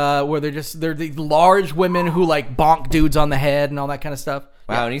 like where they're the large women who like bonk dudes on the head and all that kind of stuff.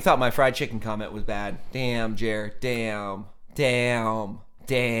 Wow, and you thought my fried chicken comment was bad. Damn, Jared. Damn.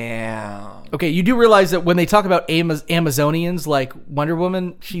 Okay, you do realize that when they talk about Amazonians, like Wonder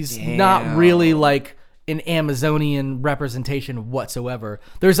Woman, she's not really like an Amazonian representation whatsoever.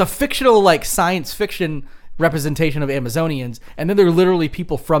 There's a fictional, like science fiction representation of Amazonians, and then they're literally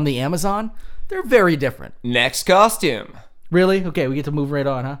people from the Amazon. They're very different. Next costume. Really? Okay, we get to move right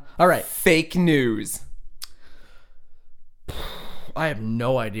on, huh? All right. Fake news. I have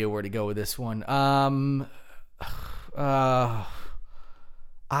no idea where to go with this one. I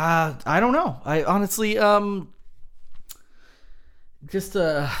don't know. I honestly, just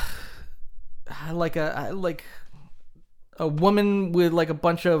I like a woman with like a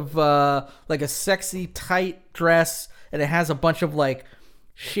bunch of like a sexy tight dress, and it has a bunch of like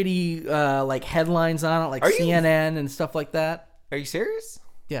shitty like headlines on it, like CNN and stuff like that. Are you serious?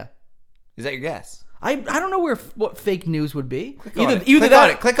 Yeah. Is that your guess? I don't know what fake news would be. Click on it.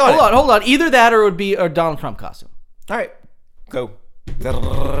 Click on it. Hold on. Either that or it would be a Donald Trump costume. All right. Go.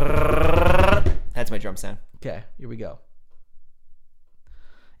 That's my drum sound. Okay, here we go.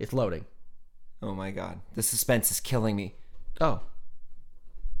 It's loading. Oh my god. The suspense is killing me. Oh.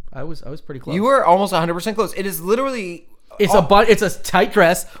 I was pretty close. You were almost 100% close. It is literally it's a tight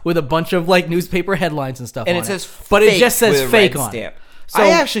dress with a bunch of like newspaper headlines and stuff and on it says but it just says fake on stamp. it. So,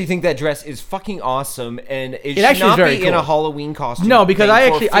 I actually think that dress is fucking awesome, and it should actually not is very be in a cool. Halloween costume. No, because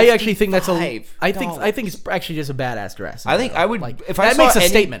I actually think that's I $55. think it's actually just a badass dress. I think I would like, if I that saw makes a any,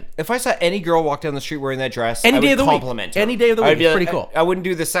 statement. If I saw any girl walk down the street wearing that dress, Any I day would of the week. compliment her. Any day of the week, I'd be it's like, pretty cool. I wouldn't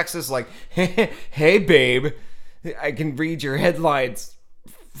do the sexist like, hey babe, I can read your headlines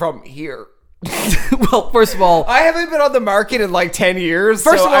from here. Well, first of all, I haven't been on the market in like 10 years.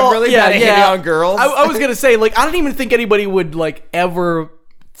 First so of all, I'm really bad at hitting on girls. I was gonna say, like, I don't even think anybody would like ever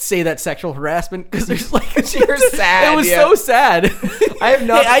say that sexual harassment because there's like you're sad. It was so sad. I have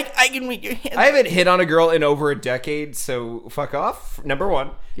not. Hey, I can read your hand. I haven't hit on a girl in over a decade, so fuck off. Number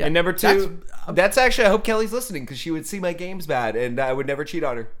one, Yeah, and number two, that's actually I hope Kelly's listening because she would see my game's bad, and I would never cheat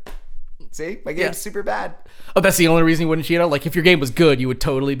on her. See, my game's super bad. Oh, that's the only reason you wouldn't cheat on? Like, if your game was good, you would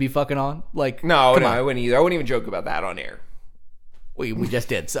totally be fucking on? Like, No, come on. I wouldn't either. I wouldn't even joke about that on air. We just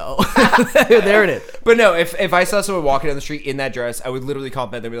did, so. There it is. But no, if I saw someone walking down the street in that dress, I would literally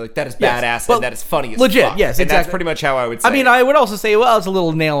compliment them and be like, that is badass Well, and that is funny as legit, fuck. yes, And that's exactly. pretty much how I would say I mean, it. I would also say, well, it's a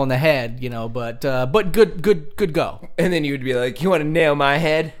little nail on the head, you know, but good go. And then you would be like, you want to nail my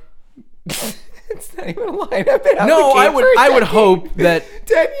head? It's not even a line. I've been out No, the game for a I would decade. hope that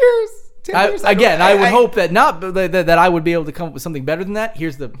 10 years. I would hope that that I would be able to come up with something better than that.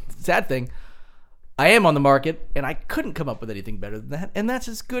 Here's the sad thing. I am on the market, and I couldn't come up with anything better than that, and that's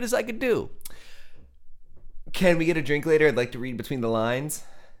as good as I could do. Can we get a drink later? I'd like to read between the lines.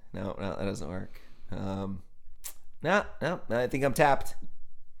 No, that doesn't work. No, I think I'm tapped.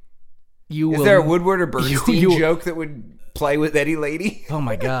 Is there a Woodward or Bernstein joke that would play with any lady? Oh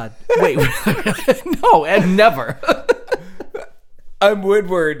my God! Wait, no, and never. I'm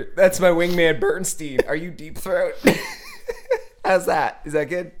Woodward. That's my wingman, Bernstein. Are you Deep Throat? How's that? Is that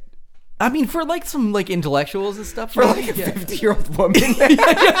good? I mean, for like some like intellectuals and stuff. For like a 50-year-old woman.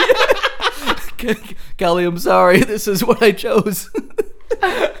 Kelly, I'm sorry. This is what I chose.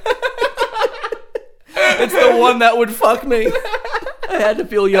 It's the one that would fuck me. I had to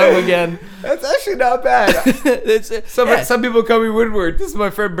feel young again. That's actually not bad. Some people call me Woodward. This is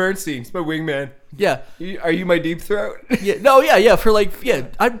my friend Bernstein. He's my wingman. Yeah. Are you my Deep Throat? Yeah. No. Yeah. For like, yeah.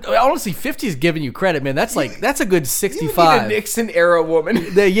 I honestly, 50 is giving you credit, man. That's a good 65. You need a Nixon era woman.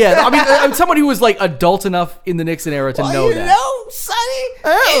 Yeah. I mean, I'm someone who was like adult enough in the Nixon era to know that. No, Sonny.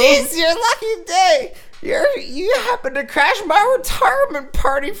 It is your lucky day. You happened to crash my retirement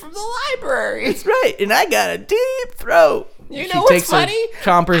party from the library. That's right. And I got a deep throat. You know what's funny?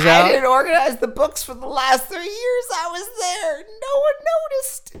 Chompers out. I didn't organize the books for the last 3 years I was there. No one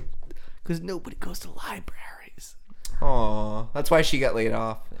noticed. Because nobody goes to libraries. Aw, that's why she got laid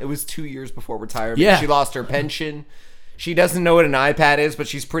off. It was 2 years before retirement. Yeah. She lost her pension. She doesn't know what an iPad is, but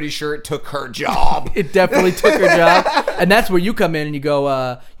she's pretty sure it took her job. It definitely took her job. And that's where you come in and you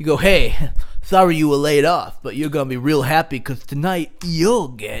go, hey, sorry you were laid off, but you're going to be real happy because tonight you're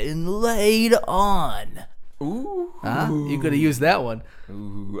getting laid on. Ooh. You could have used that one.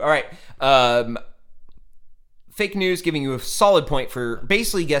 Ooh. All right. Fake news giving you a solid point for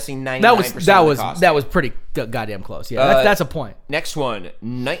basically guessing 99% of the cost. That was pretty goddamn close. Yeah, that's a point. Next one,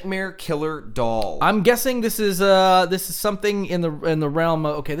 Nightmare Killer Doll. I'm guessing this is something in the realm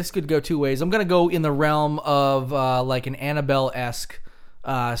of, okay, this could go two ways. I'm gonna go in the realm of like an Annabelle-esque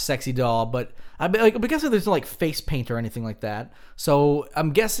sexy doll, but I'm guessing there's no like face paint or anything like that. So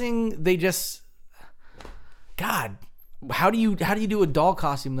I'm guessing they just, God. How do you do a doll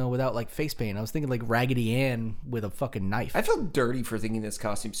costume though without like face paint? I was thinking like Raggedy Ann with a fucking knife. I feel dirty for thinking this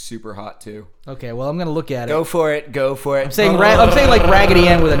costume's super hot too. Okay, well I'm gonna look at it. Go for it. I'm saying like Raggedy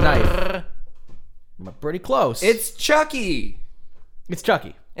Ann with a knife. I'm pretty close. It's Chucky. It's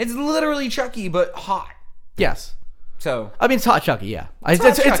Chucky. It's literally Chucky, but hot. Yes. So I mean, it's Hot Chucky, yeah.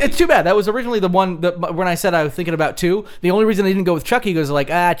 It's too bad. That was originally the one that when I said I was thinking about two. The only reason they didn't go with Chucky was like,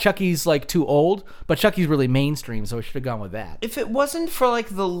 Chucky's like too old, but Chucky's really mainstream, so we should have gone with that. If it wasn't for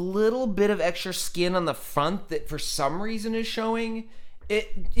like the little bit of extra skin on the front that for some reason is showing,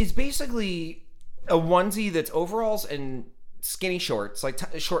 it is basically a onesie that's overalls and skinny shorts, like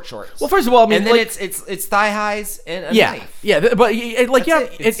short shorts. Well, first of all, I mean, and then like, it's thigh highs and a knife. Yeah, but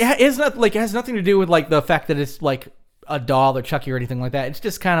it has nothing to do with like the fact that it's like a doll or Chucky or anything like that. It's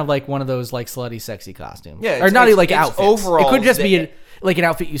just kind of like one of those like slutty sexy costumes. Yeah, or not even like outfits. Overalls. It could just be like an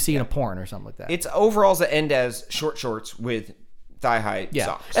outfit you see in a porn or something like that. It's overalls that end as short shorts with thigh-high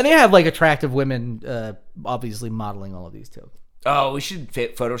socks. And they have like attractive women obviously modeling all of these too. Oh, we should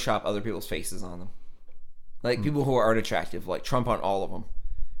Photoshop other people's faces on them. Like people who aren't attractive, like Trump on all of them.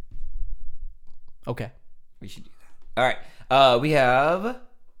 Okay. We should do that. All right. We have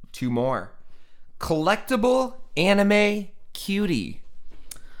two more. Collectible anime cutie.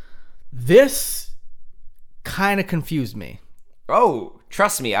 This kind of confused me. Oh,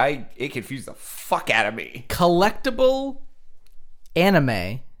 trust me, it confused the fuck out of me. Collectible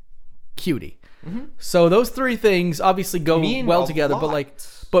anime cutie. Mm-hmm. So those three things obviously go well together, lot. but like,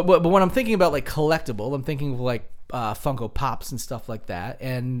 but when I'm thinking about like collectible, I'm thinking of like Funko Pops and stuff like that,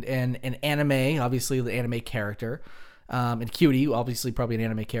 and anime, obviously the anime character, and cutie, obviously probably an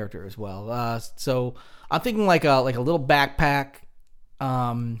anime character as well. So I'm thinking like a little backpack,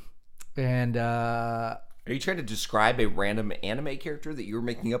 and are you trying to describe a random anime character that you were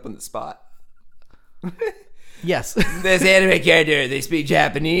making up on the spot? Yes. This anime character, they speak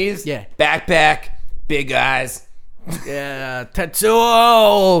Japanese. Yeah. Backpack, big eyes. Yeah,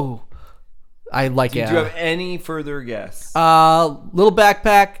 Tetsuo. I like it. Do you have any further guess? Little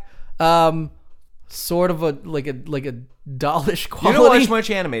backpack, sort of a dollish quality. You don't watch much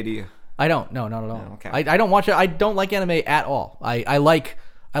anime, do you? I don't. No, not at all. Oh, okay. I don't watch it. I don't like anime at all. I like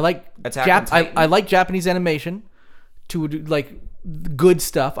Attack on Titan. I like Japanese animation to do, like good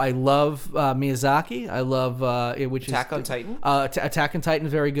stuff. I love Miyazaki. I love which Attack is on Titan. Attack on Titan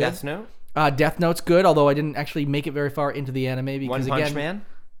is very good. Death Note. Death Note's good, although I didn't actually make it very far into the anime because One Punch Man.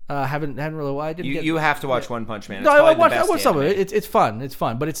 Haven't really. Well, I didn't. You have to watch One Punch Man. No, It's I probably the watched best some of anime. it. It's fun. It's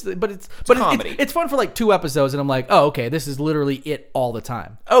fun, but it's comedy. It's fun for like 2 episodes, and I'm like, oh, okay, this is literally it all the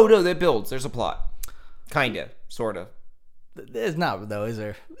time. Oh no, that builds. There's a plot. Kinda, sorta. There's not though, is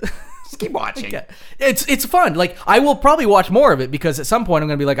there? Just keep watching. Yeah. It's fun. Like I will probably watch more of it because at some point I'm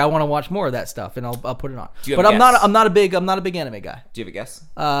gonna be like, I want to watch more of that stuff, and I'll put it on. Do you But have a guess? I'm not a big anime guy. Do you have a guess?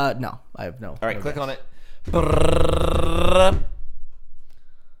 No, I have no. All right, click on it.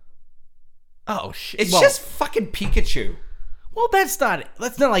 Oh shit! It's just fucking Pikachu. well, that's not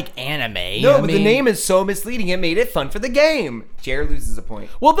like anime. No, I but the mean- name is so misleading. It made it fun for the game. Jared loses a point.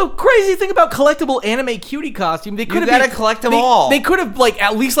 Well, the crazy thing about collectible anime cutie costume, they could have gotta collect them all. They could have like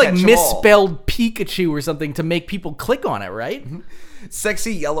at least like Catch 'em misspelled Pikachu or something to make people click on it, right?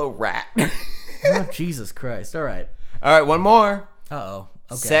 Sexy yellow rat. Oh, Jesus Christ! All right. All right, one more. Okay.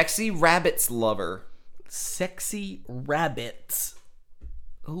 Sexy rabbits lover. Sexy rabbits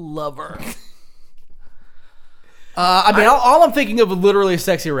lover. I mean, all I'm thinking of is literally a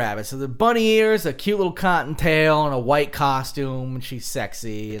sexy rabbit. So the bunny ears, a cute little cotton tail, and a white costume, and she's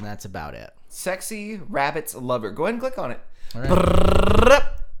sexy, and that's about it. Sexy rabbits lover. Go ahead and click on it. All right.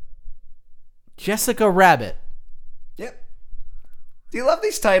 Jessica Rabbit. Yep. Do you love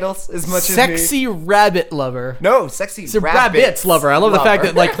these titles as much as me? Sexy rabbit lover. No, sexy It's a rabbits rabbits lover. I love the fact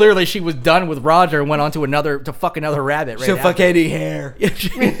that lover. like clearly she was done with Roger and went on to fuck another rabbit. Right She'll fuck after. any hair.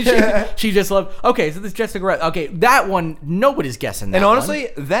 she just loved. Okay, so this Jessica Rabbit. Okay, that one nobody's guessing that. And one. honestly,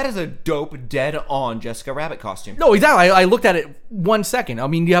 that is a dope, dead-on Jessica Rabbit costume. no, exactly. I looked at it 1 second. I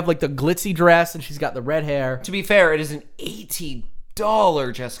mean, you have like the glitzy dress and she's got the red hair. To be fair, it is an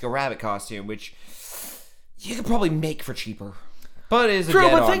 $80 Jessica Rabbit costume, which you could probably make for cheaper. But it is a True,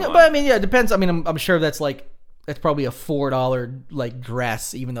 dead-on but one. I mean, yeah, it depends. I mean, I'm sure that's probably a $4 like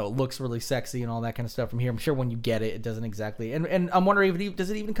dress, even though it looks really sexy and all that kind of stuff from here. I'm sure when you get it, it doesn't exactly. And I'm wondering if does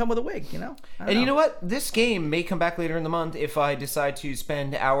it even come with a wig? You know. And you know what? This game may come back later in the month if I decide to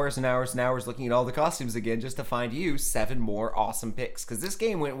spend hours and hours and hours looking at all the costumes again just to find you 7 more awesome picks. Because this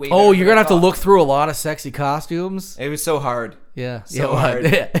game went way better Oh, you're than gonna I have to thought. look through a lot of sexy costumes. It was so hard. Yeah, So yeah, hard.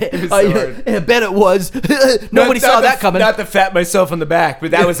 It was I so hard. I bet it was. Nobody saw that coming. Not to fat myself on the back,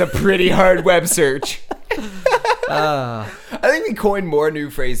 but that was a pretty hard web search. I think we coined more new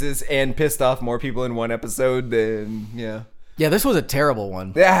phrases and pissed off more people in one episode than, yeah. Yeah, this was a terrible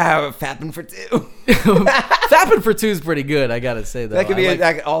one. Yeah, fapping for 2. Fapping for 2 is pretty good, I gotta say though. That could be I like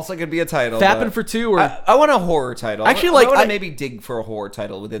that also could be a title. Fapping but for 2 or I want a horror title. Actually, I like, want I- to maybe dig for a horror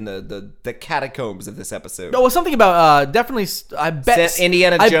title within the catacombs of this episode. no, something about definitely. I bet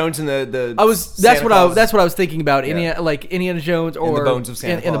Indiana Jones and the I was that's what I was thinking about. Yeah. Indiana Jones or the Bones of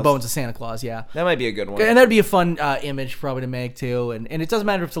Santa in the Claus. Bones of Santa Claus. Yeah. That might be a good one. And that'd be a fun image probably to make too, and it doesn't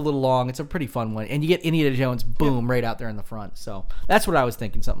matter if it's a little long. It's a pretty fun one, and you get Indiana Jones, boom, right out there in the front. So that's what I was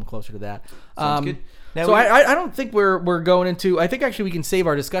thinking, something closer to that. Sounds good. Now So we- I don't think we're going into. I think actually we can save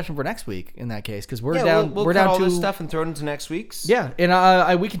our discussion for next week in that case because we're down. We'll we're cut down all to this stuff and throw it into next week's. yeah,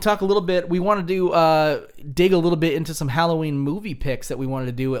 and we can talk a little bit. We want to do dig a little bit into some Halloween movie picks that we wanted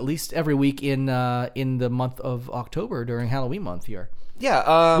to do at least every week in the month of October during Halloween month here.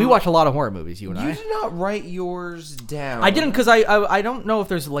 Yeah. We watch a lot of horror movies, you and You I. did not write yours down. I didn't because I don't know if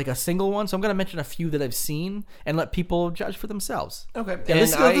there's like a single one, so I'm gonna mention a few that I've seen and let people judge for themselves. Okay. Yeah,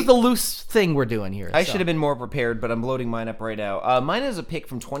 this is the loose thing we're doing here. I should have been more prepared, but I'm loading mine up right now. Mine is a pick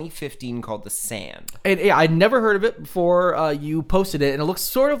from 2015 called The Sand. And yeah, I'd never heard of it before you posted it, and it looks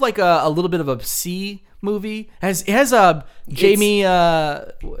sort of like a little bit of a sea movie. It has Jamie.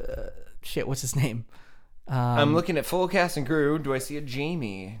 Shit, what's his name? I'm looking at full cast and crew. Do I see a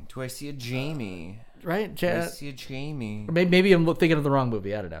Jamie? Do I see a Jamie? Right? Do I see a Jamie? Maybe I'm thinking of the wrong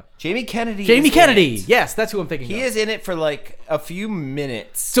movie. I don't know. Jamie Kennedy. Jamie is in Kennedy. it. Yes, that's who I'm thinking of. He is in it for like a few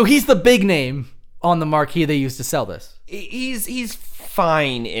minutes. So he's the big name on the marquee they used to sell this. He's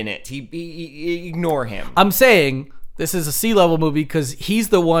fine in it. He ignore him. I'm saying this is a sea-level movie because he's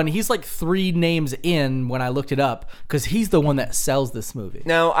the one. He's like 3 names in when I looked it up because he's the one that sells this movie.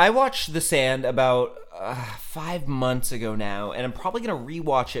 Now, I watched The Sand about 5 months ago now, and I'm probably going to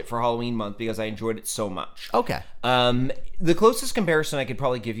rewatch it for Halloween month because I enjoyed it so much. Okay. The closest comparison I could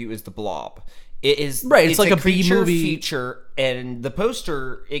probably give you is The Blob. It is Right, it's like a creature B-movie. feature, and the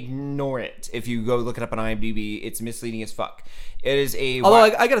poster, ignore it. If you go look it up on IMDb, it's misleading as fuck. It is a... Although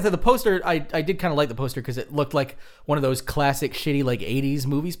I gotta say the poster, I did kind of like the poster because it looked like one of those classic shitty like 80s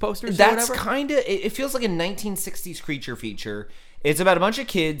movies posters. That's or whatever. kind of... It feels like a 1960s creature feature. It's about a bunch of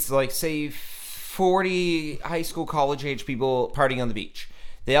kids, like, say, 40 high school, college-age people partying on the beach.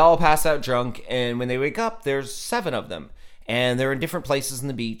 They all pass out drunk, and when they wake up, there's 7 of them. And they're in different places on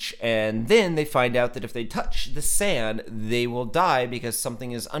the beach, and then they find out that if they touch the sand, they will die because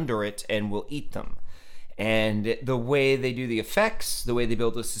something is under it and will eat them. And the way they do the effects, the way they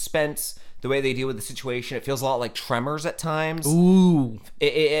build the suspense, the way they deal with the situation, it feels a lot like Tremors at times. Ooh,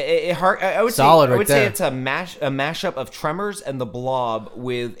 I would say it's a mashup of Tremors and The Blob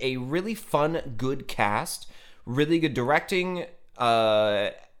with a really fun, good cast, really good directing.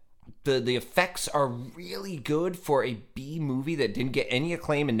 The effects are really good for a B movie that didn't get any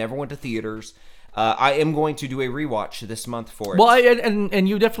acclaim and never went to theaters. I am going to do a rewatch this month for it. Well, and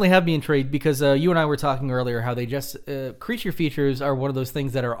you definitely have me intrigued because you and I were talking earlier how they just creature features are one of those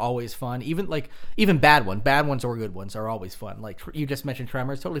things that are always fun. Even bad ones or good ones are always fun. Like you just mentioned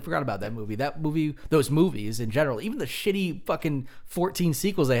Tremors, totally forgot about that movie. Those movies in general, even the shitty fucking 14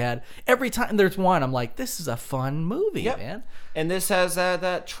 sequels they had. Every time there's one, I'm like, this is a fun movie, man. And this has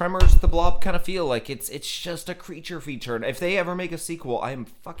that Tremors, The Blob kind of feel. Like it's just a creature feature. And if they ever make a sequel, I am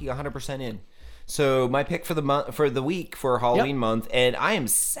fucking 100% in. So my pick for the week for Halloween month, and I am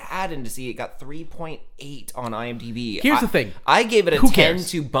saddened to see it got 3.8 on IMDb. Here's the thing. I gave it a 10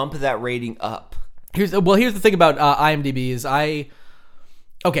 to bump that rating up. Here's the thing about IMDb is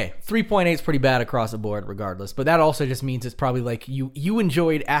 3.8 is pretty bad across the board regardless, but that also just means it's probably like you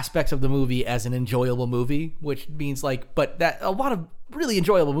enjoyed aspects of the movie as an enjoyable movie, which means but that a lot of really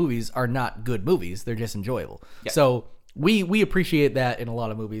enjoyable movies are not good movies, they're just enjoyable. Yep. So we appreciate that in a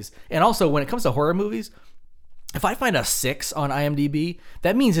lot of movies. And also when it comes to horror movies, if I find a 6 on IMDb,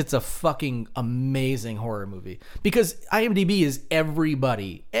 that means it's a fucking amazing horror movie. Because IMDb is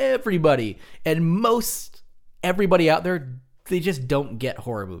everybody, and most everybody out there, they just don't get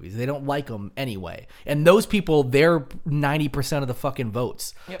horror movies. They don't like them anyway. And those people, they're 90% of the fucking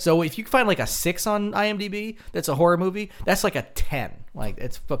votes. Yep. So if you find like a 6 on IMDb that's a horror movie, that's like a 10. Like,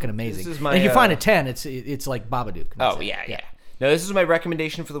 it's fucking amazing. And if you find a 10, it's like Babadook. Yeah. No, this is my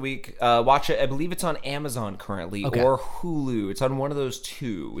recommendation for the week. Watch it. I believe it's on Amazon currently or Hulu. It's on one of those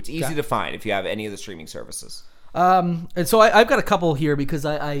two. It's easy to find if you have any of the streaming services. And so I've got a couple here because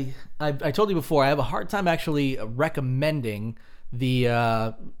I told you before I have a hard time actually recommending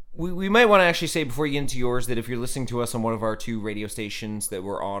the. We might want to actually say before you get into yours that if you're listening to us on one of our 2 radio stations that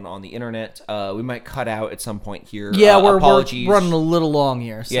we're on the internet, we might cut out at some point here. Yeah, we're apologies. We're running a little long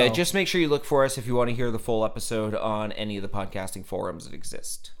here. So. Yeah, just make sure you look for us if you want to hear the full episode on any of the podcasting forums that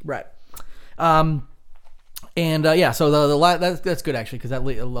exist. Right. So that's good actually because that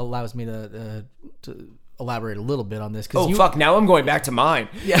allows me to elaborate a little bit on this. Fuck! Now I'm going back to mine.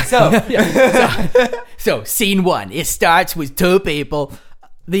 Yeah. So scene 1, it starts with 2 people.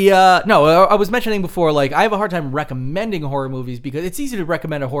 I was mentioning before, like, I have a hard time recommending horror movies because it's easy to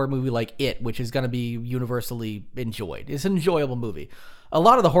recommend a horror movie like It, which is going to be universally enjoyed. It's an enjoyable movie. A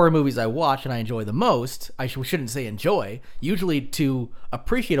lot of the horror movies I watch and I enjoy the most, I shouldn't say enjoy. Usually to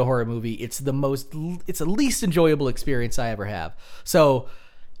appreciate a horror movie, it's the least enjoyable experience I ever have. So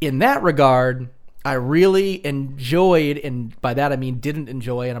in that regard, I really enjoyed, and by that I mean didn't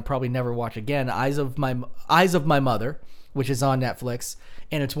enjoy, and I'll probably never watch again, Eyes of My Mother, which is on Netflix.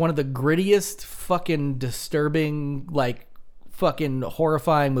 And it's one of the grittiest, fucking disturbing, like, fucking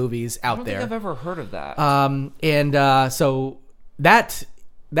horrifying movies out there. I don't think I've ever heard of that. So that's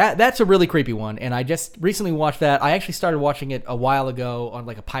a really creepy one. And I just recently watched that. I actually started watching it a while ago on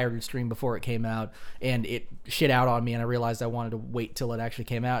like a pirated stream before it came out, and it shit out on me. And I realized I wanted to wait till it actually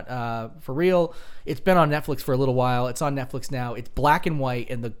came out. For real, it's been on Netflix for a little while. It's on Netflix now. It's black and white,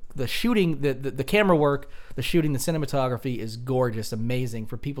 and the shooting, the camera work, the shooting, the cinematography is gorgeous, amazing.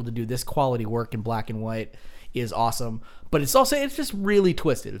 For people to do this quality work in black and white is awesome. But it's just really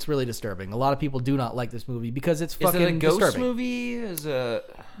twisted. It's really disturbing. A lot of people do not like this movie because it's fucking disturbing. Is it a ghost movie?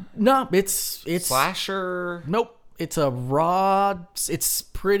 No, it's slasher. Nope. It's a raw. It's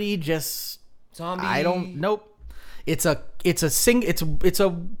pretty just zombie. Nope. It's a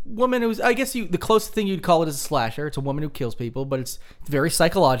woman who's, I guess the closest thing you'd call it is a slasher. It's a woman who kills people, but it's very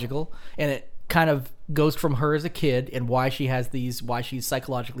psychological, and it kind of goes from her as a kid and why she's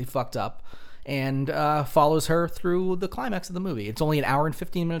psychologically fucked up, and follows her through the climax of the movie. It's only an hour and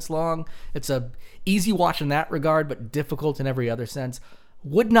 15 minutes long. It's a easy watch in that regard, but difficult in every other sense.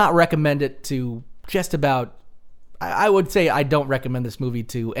 Would not recommend it to just about. I would say I don't recommend this movie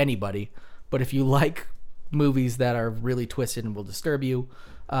to anybody, but if you like movies that are really twisted and will disturb you,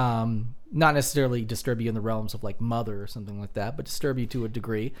 not necessarily disturb you in the realms of like Mother or something like that, but disturb you to a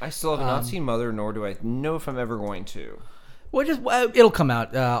degree. I still have not seen Mother, nor do I know if I'm ever going to. Well, it'll come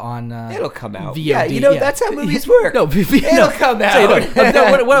out on. It'll come out. VOD. Yeah, that's how movies work. It'll come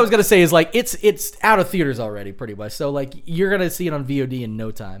out. What I was gonna say is like it's out of theaters already, pretty much. So like you're gonna see it on VOD in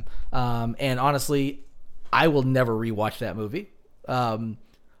no time. And honestly, I will never rewatch that movie.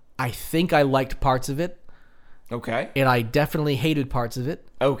 I think I liked parts of it. Okay. And I definitely hated parts of it.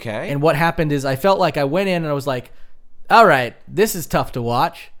 Okay. And what happened is I felt like I went in and I was like, all right, this is tough to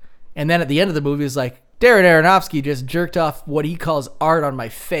watch. And then at the end of the movie, it's like, Darren Aronofsky just jerked off what he calls art on my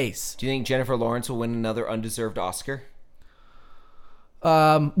face. Do you think Jennifer Lawrence will win another undeserved Oscar?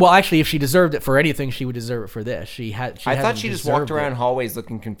 Well, actually, if she deserved it for anything, she would deserve it for this. I thought she just walked around hallways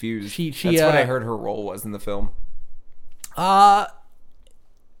looking confused. That's what I heard her role was in the film.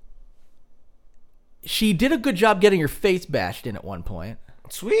 She did a good job getting her face bashed in at one point.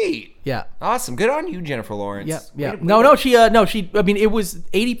 Sweet. Yeah. Awesome. Good on you, Jennifer Lawrence. Yeah. No. She. I mean, it was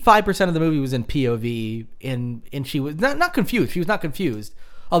 85% of the movie was in POV, and she was not confused. She was not confused,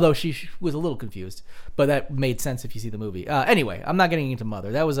 although she was a little confused. But that made sense if you see the movie. Anyway, I'm not getting into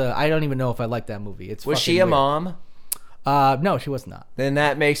Mother. That was I don't even know if I liked that movie. Was she a mom? No, she was not. Then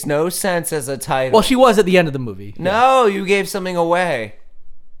that makes no sense as a title. Well, she was at the end of the movie. No, you gave something away.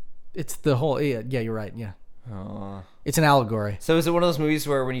 It's the whole. Yeah, you're right. Yeah. Oh. It's an allegory. So is it one of those movies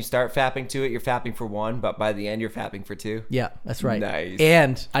where when you start fapping to it, you're fapping for one, but by the end you're fapping for two? Yeah, that's right. Nice.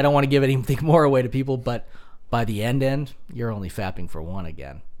 And I don't want to give anything more away to people, but by the end, you're only fapping for one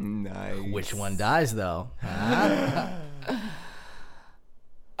again. Nice. Which one dies, though?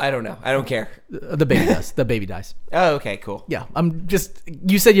 I don't know. I don't care. The baby does. The baby dies. Oh, okay, cool. Yeah, I'm just.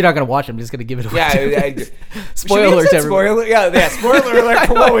 You said you're not going to watch it. I'm just going to give it away. Yeah. Spoiler alert, everyone. Spoiler alert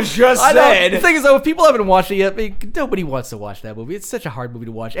for what was just said. The thing is, though, if people haven't watched it yet, nobody wants to watch that movie. It's such a hard movie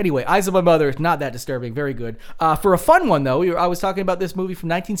to watch. Anyway, Eyes of My Mother is not that disturbing. Very good. For a fun one, though, I was talking about this movie from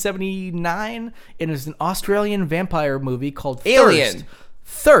 1979, and it's an Australian vampire movie called Alien.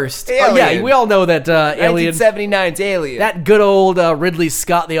 Thirst. Alien. Yeah, we all know that Alien. 1979's Alien. That good old Ridley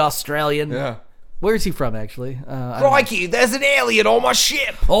Scott, the Australian. Yeah. Where is he from, actually? Crikey, there's an alien on my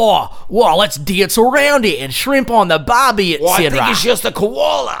ship. Oh, well, let's dance around it and shrimp on the barbie, etc. Well, I think it's just a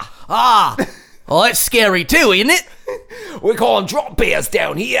koala. Well, that's scary too, isn't it? We call them drop bears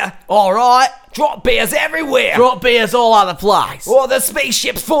down here. All right. Drop bears everywhere. Drop bears all over the place. Oh, the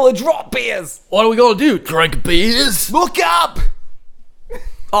spaceship's full of drop bears. What are we going to do? Drink beers? Look up.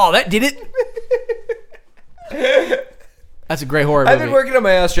 Oh, that did it. That's a great horror movie. I've been working on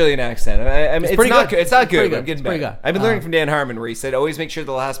my Australian accent. It's pretty not good. It's not good. Pretty I'm getting good. better. I've been learning from Dan Harmon, where he said, always make sure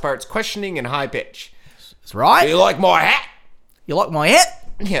the last part's questioning and high pitch. That's right. Do you like my hat? You like my hat?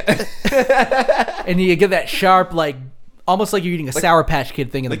 Yeah. And you get that sharp, like, almost like you're eating a Sour Patch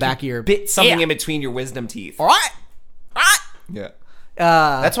Kid thing in the back of your... Bit something in between your wisdom teeth. All right. All right. Yeah.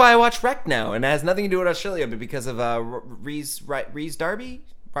 That's why I watch Wreck now, and it has nothing to do with Australia, but because of Rhys Darby?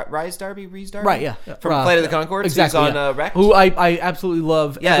 Rhys Darby? Right, yeah. From Flight of the Conchords, exactly, who's on Wreck. Who I absolutely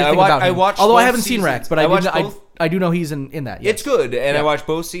love everything about him. I watched Although I both haven't seen seasons. Wreck, but I do know he's in that. Yes. It's good, and I watched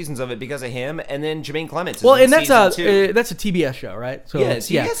both seasons of it because of him, and then Jermaine Clements is and in that's season 2. that's a TBS show, right? So, yeah,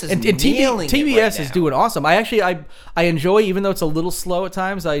 TBS is and nailing it TBS right is now. doing awesome. I enjoy, even though it's a little slow at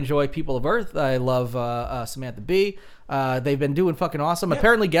times, I enjoy People of Earth. I love Samantha Bee. They've been doing fucking awesome. Yeah.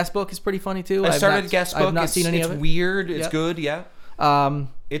 Apparently, Guest Book is pretty funny too. I started Guest Book. I've not seen any of it. It's weird. It's good. Yeah.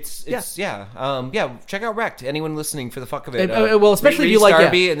 It's yeah. Check out Wrecked. Anyone listening for the fuck of it. Well, especially if you Rhys like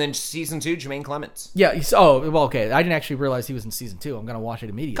Darby, and then season 2, Jermaine Clements. Yeah. Okay. I didn't actually realize he was in season 2. I'm gonna watch it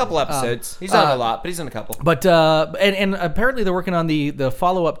immediately. Couple episodes. He's on a lot, but he's in a couple. But and apparently they're working on the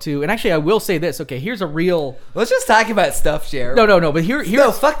follow up to. And actually, I will say this. Okay, here's a real. Let's just talk about stuff, Jared. No. But here's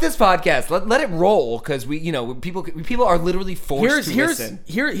fuck this podcast. Let it roll, because people are literally forced to listen.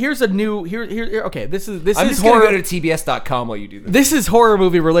 Here's a new Okay, this is I'm is just horror. gonna go to tbs.com while you do this. This is horror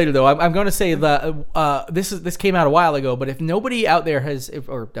movie related though. I'm going to say that this came out a while ago, but if nobody out there has,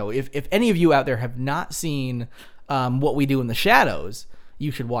 if any of you out there have not seen What We Do in the Shadows,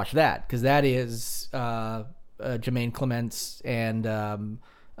 you should watch that, because that is Jermaine Clements and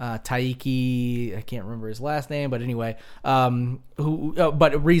Taiki, I can't remember his last name, but anyway,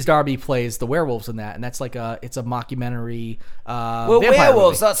 but Rhys Darby plays the werewolves in that, and that's like it's a mockumentary.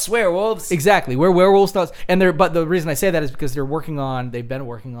 Werewolves, not swearwolves. Exactly, we're werewolves, not, and but the reason I say that is because they've been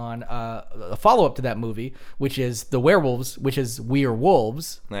working on a follow up to that movie, which is The Werewolves, which is We're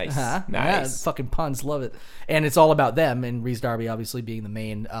Wolves. Nice, nice, yeah, fucking puns, love it, and it's all about them, and Rhys Darby obviously being the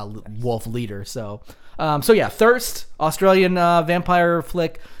main wolf leader. So yeah, Thirst, Australian vampire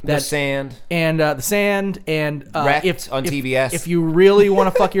flick. The Sand. And The Sand. And Wrecked on TBS. If you really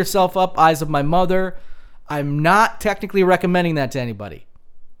want to fuck yourself up, Eyes of My Mother. I'm not technically recommending that to anybody.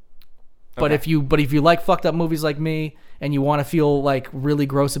 But if you like fucked up movies like me, and you want to feel like really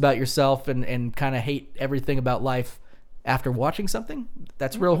gross about yourself and kind of hate everything about life, after watching something,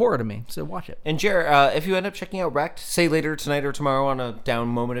 that's real horror to me. So watch it. And Jer, if you end up checking out Wrecked, say later tonight or tomorrow on a down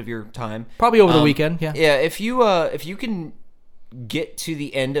moment of your time, probably over the weekend. Yeah. Yeah. If you can get to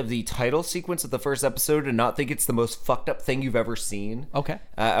the end of the title sequence of the first episode and not think it's the most fucked up thing you've ever seen, okay,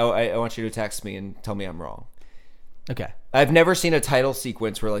 I want you to text me and tell me I'm wrong. Okay. I've never seen a title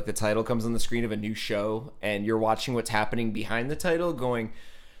sequence where like the title comes on the screen of a new show and you're watching what's happening behind the title, going,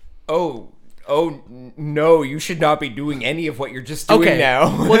 oh no, you should not be doing any of what you're just doing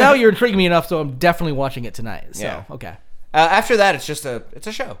now. Well, now you're intriguing me enough, so I'm definitely watching it tonight. So, yeah. Okay. After that, it's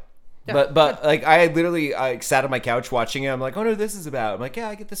a show. Yeah. But like I literally sat on my couch watching it. I'm like, oh no, this is about. I'm like, yeah,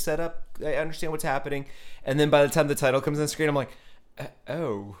 I get the setup. I understand what's happening. And then by the time the title comes on the screen, I'm like,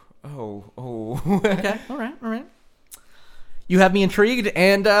 oh. Okay. All right. You have me intrigued,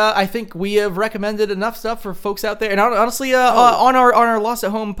 and I think we have recommended enough stuff for folks out there. And honestly, on our Lost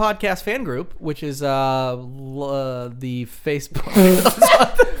at Home podcast fan group, which is the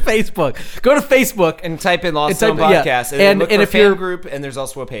Facebook. Go to Facebook and type in Lost at Home podcast, and look for fan group. And there's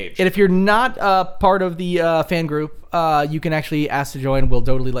also a page. And if you're not part of the fan group, you can actually ask to join. We'll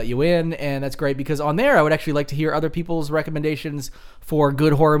totally let you in, and that's great because on there, I would actually like to hear other people's recommendations for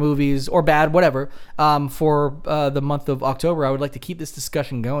good horror movies or bad, whatever, for the month of October. I would like to keep this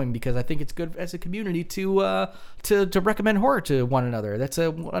discussion going because I think it's good as a community to recommend horror to one another. That's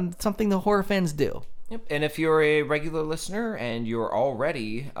something the horror fans do. Yep. And if you're a regular listener and you're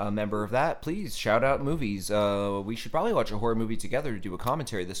already a member of that, please shout out movies. We should probably watch a horror movie together to do a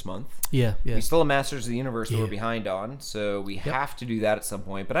commentary this month. Yeah. We still have Masters of the Universe that we're behind on, so we have to do that at some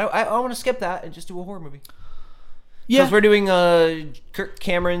point. But I want to skip that and just do a horror movie. Yeah. Because we're doing Kirk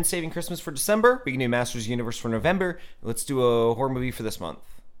Cameron Saving Christmas for December. We can do Masters of the Universe for November. Let's do a horror movie for this month.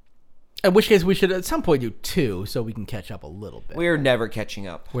 In which case, we should at some point do 2 so we can catch up a little bit. We're never catching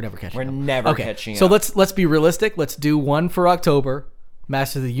up. We're never catching up. So let's be realistic. Let's do 1 for October,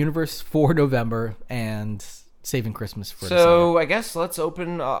 Masters of the Universe for November, and Saving Christmas for December. So I guess let's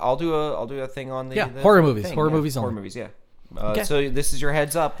open. I'll do a thing on the horror movies. Thing. Horror movies only. Horror movies. Yeah. So this is your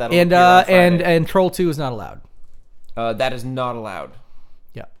heads up. That'll and Troll 2 is not allowed. That is not allowed.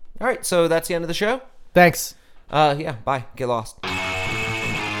 Yeah. All right. So that's the end of the show. Thanks. Yeah. Bye. Get lost.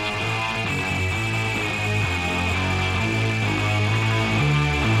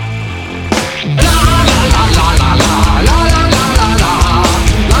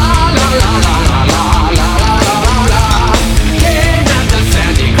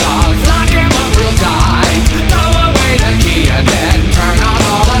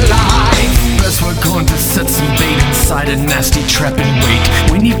 A nasty trap and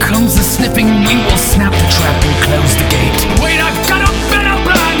wait. When he comes a sniffing, we will snap the trap and close the gate. Wait, I've got a better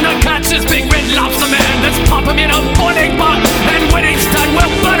plan to catch this big red lobster man. Let's pop him in a boiling pot, and when he's done,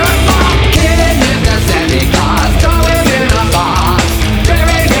 we'll butter him up. Get him the Santa Claus, throw him in a box.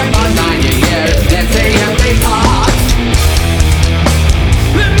 Bury him for 90 years, let's see him repot.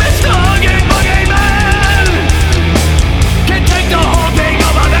 Mr. Huggy Buggy Man can take the whole thing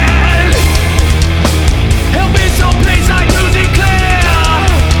over there. He'll be so pleased I do declare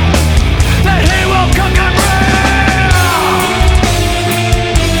that he will cook and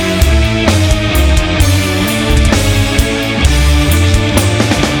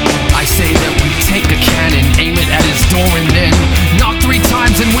I say that we take a cannon, aim it at his door and then knock 3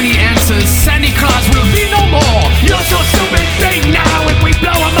 times, and when he answers, Santa Claus will be no more. You're so stupid big now, if we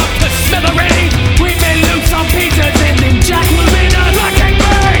blow him up to smithereens, we may lose some pieces and then Jack will be the wrecking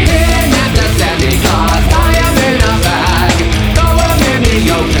brain. In at the Santa Claus, tie him in a bag, throw him in the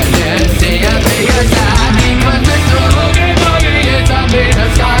ocean and see him be a dad. Because Mr. Huggy Buggy is the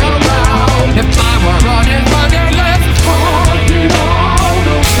meanest guy around. If I were on his bucket list, I'd be all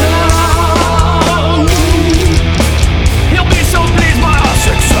around. He'll be so pleased by our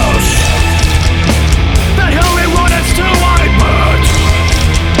success that he'll reward us to icebergs.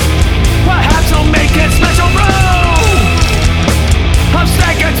 Perhaps he'll make it special brew of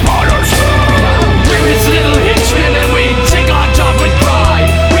second spoilers. We're his little henchmen and we take our job with pride.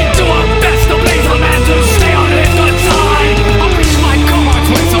 We do our best to please the man to stay on his good side. I wish my cohorts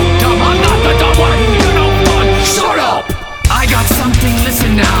were so dumb. I'm not the dumb one. You're no fun. Shut up. I got something,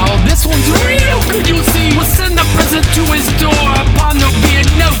 listen now. This one's real good, you'll see. We'll send a present to his door upon there being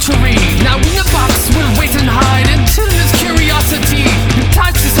no tree. Now in the box we'll wait and hide until his curiosity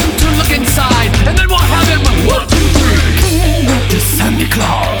entices him to look inside, and then we'll have him 1, 2, 3. The Santa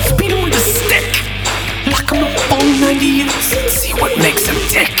Claus, beat him with a stick, lock him up on 90 years and see what makes him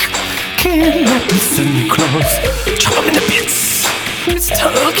tick. Kidnap the Santa Claus, chop him into bits. Mr.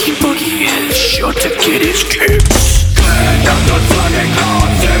 Huggy Buggy is sure to get his kicks. Kidnap the Santa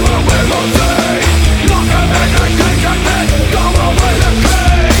Claus, see what we will say. Lock him and I can't admit. Go